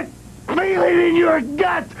that feeling in your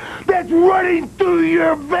gut that's running through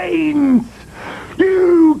your veins,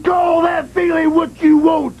 you call that feeling what you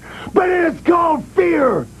want, but it is called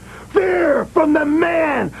fear. Fear from the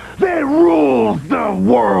man that rules the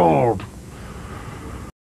world.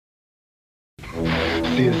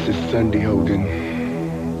 See us this Sunday, Hogan,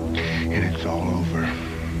 and it's all over.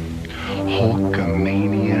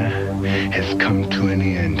 Hulkamania has come to an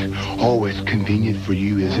end. Always convenient for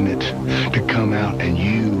you, isn't it, to come out and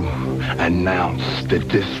you announce that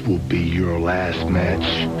this will be your last match?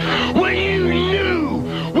 When you knew,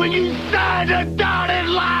 when you signed a dotted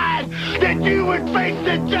line, that you would face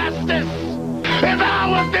the justice. If I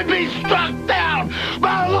was to be struck down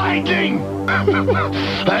by lightning,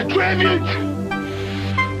 a tribute.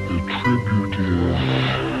 The tribute is,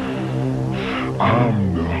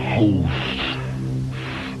 I'm the host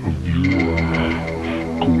of your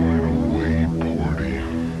going away party.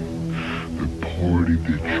 The party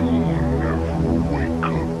that you'll never wake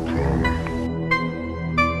up from.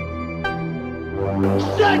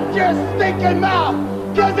 Shut your stinking mouth,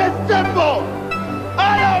 cause it's simple. I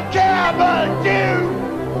don't care about you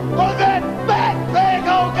or that fat pig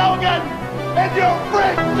Hulk Hogan and your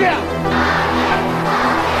friendship.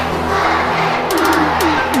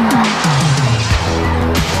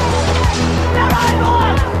 All right,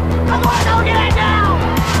 boys. Come on, don't get it down.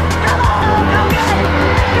 Come on, don't get it.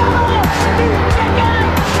 Come on, you chicken.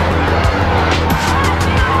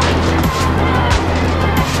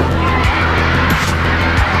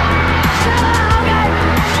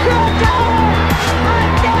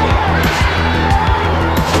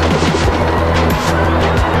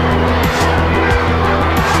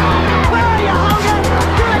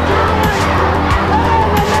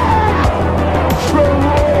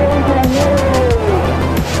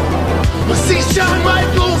 Shawn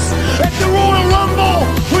Michaels at the Royal Rumble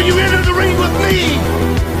when you enter the ring with me,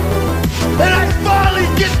 and I finally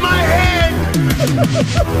get my hand.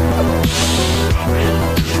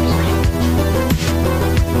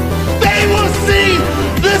 They will see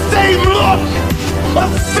the same look of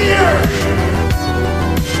fear.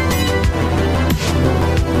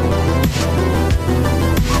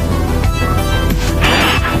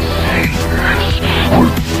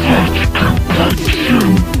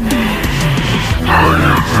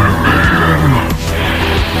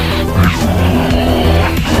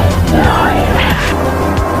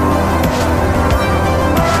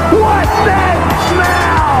 What's that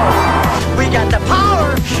smell? We got the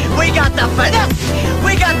power, we got the finesse,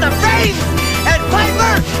 we got the brains, and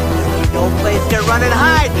Piper, no place to run and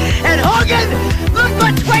hide, and Hogan, look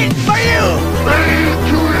what's waiting for you! Any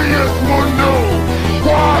curious will know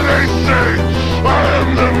why they say I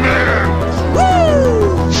am the man.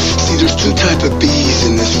 Woo! See, there's two types of bees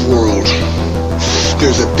in this world.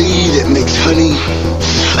 There's a bee that makes honey,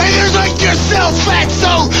 and there's like yourself,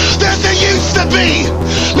 fatso, there's the used to be.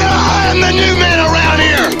 Now I am the new man around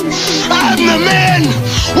here. I'm the man.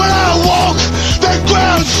 When I walk, the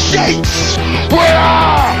ground shakes. When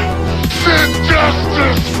I, Sid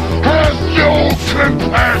Justice, has no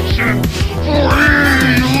compassion for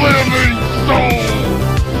any living soul.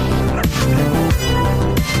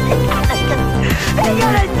 I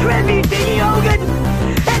got a tribute to you, Hogan.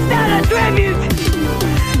 It's not a tribute.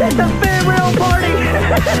 It's a farewell party.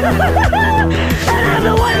 And I'm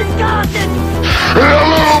the one who caused it. And a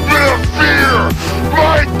little bit of fear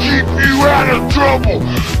might keep you out of trouble.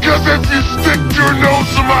 Cause if you stick your nose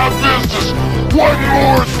in my business one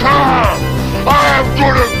more time, I am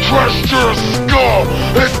gonna crush your skull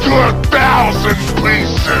into 1,000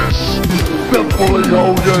 pieces. Simply,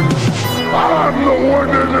 Hogan, I'm the one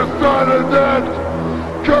that decided that.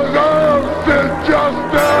 Cause I am Sid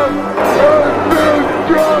Justice, and Sid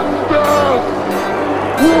Justice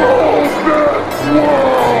rules this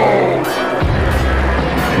world!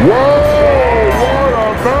 Whoa!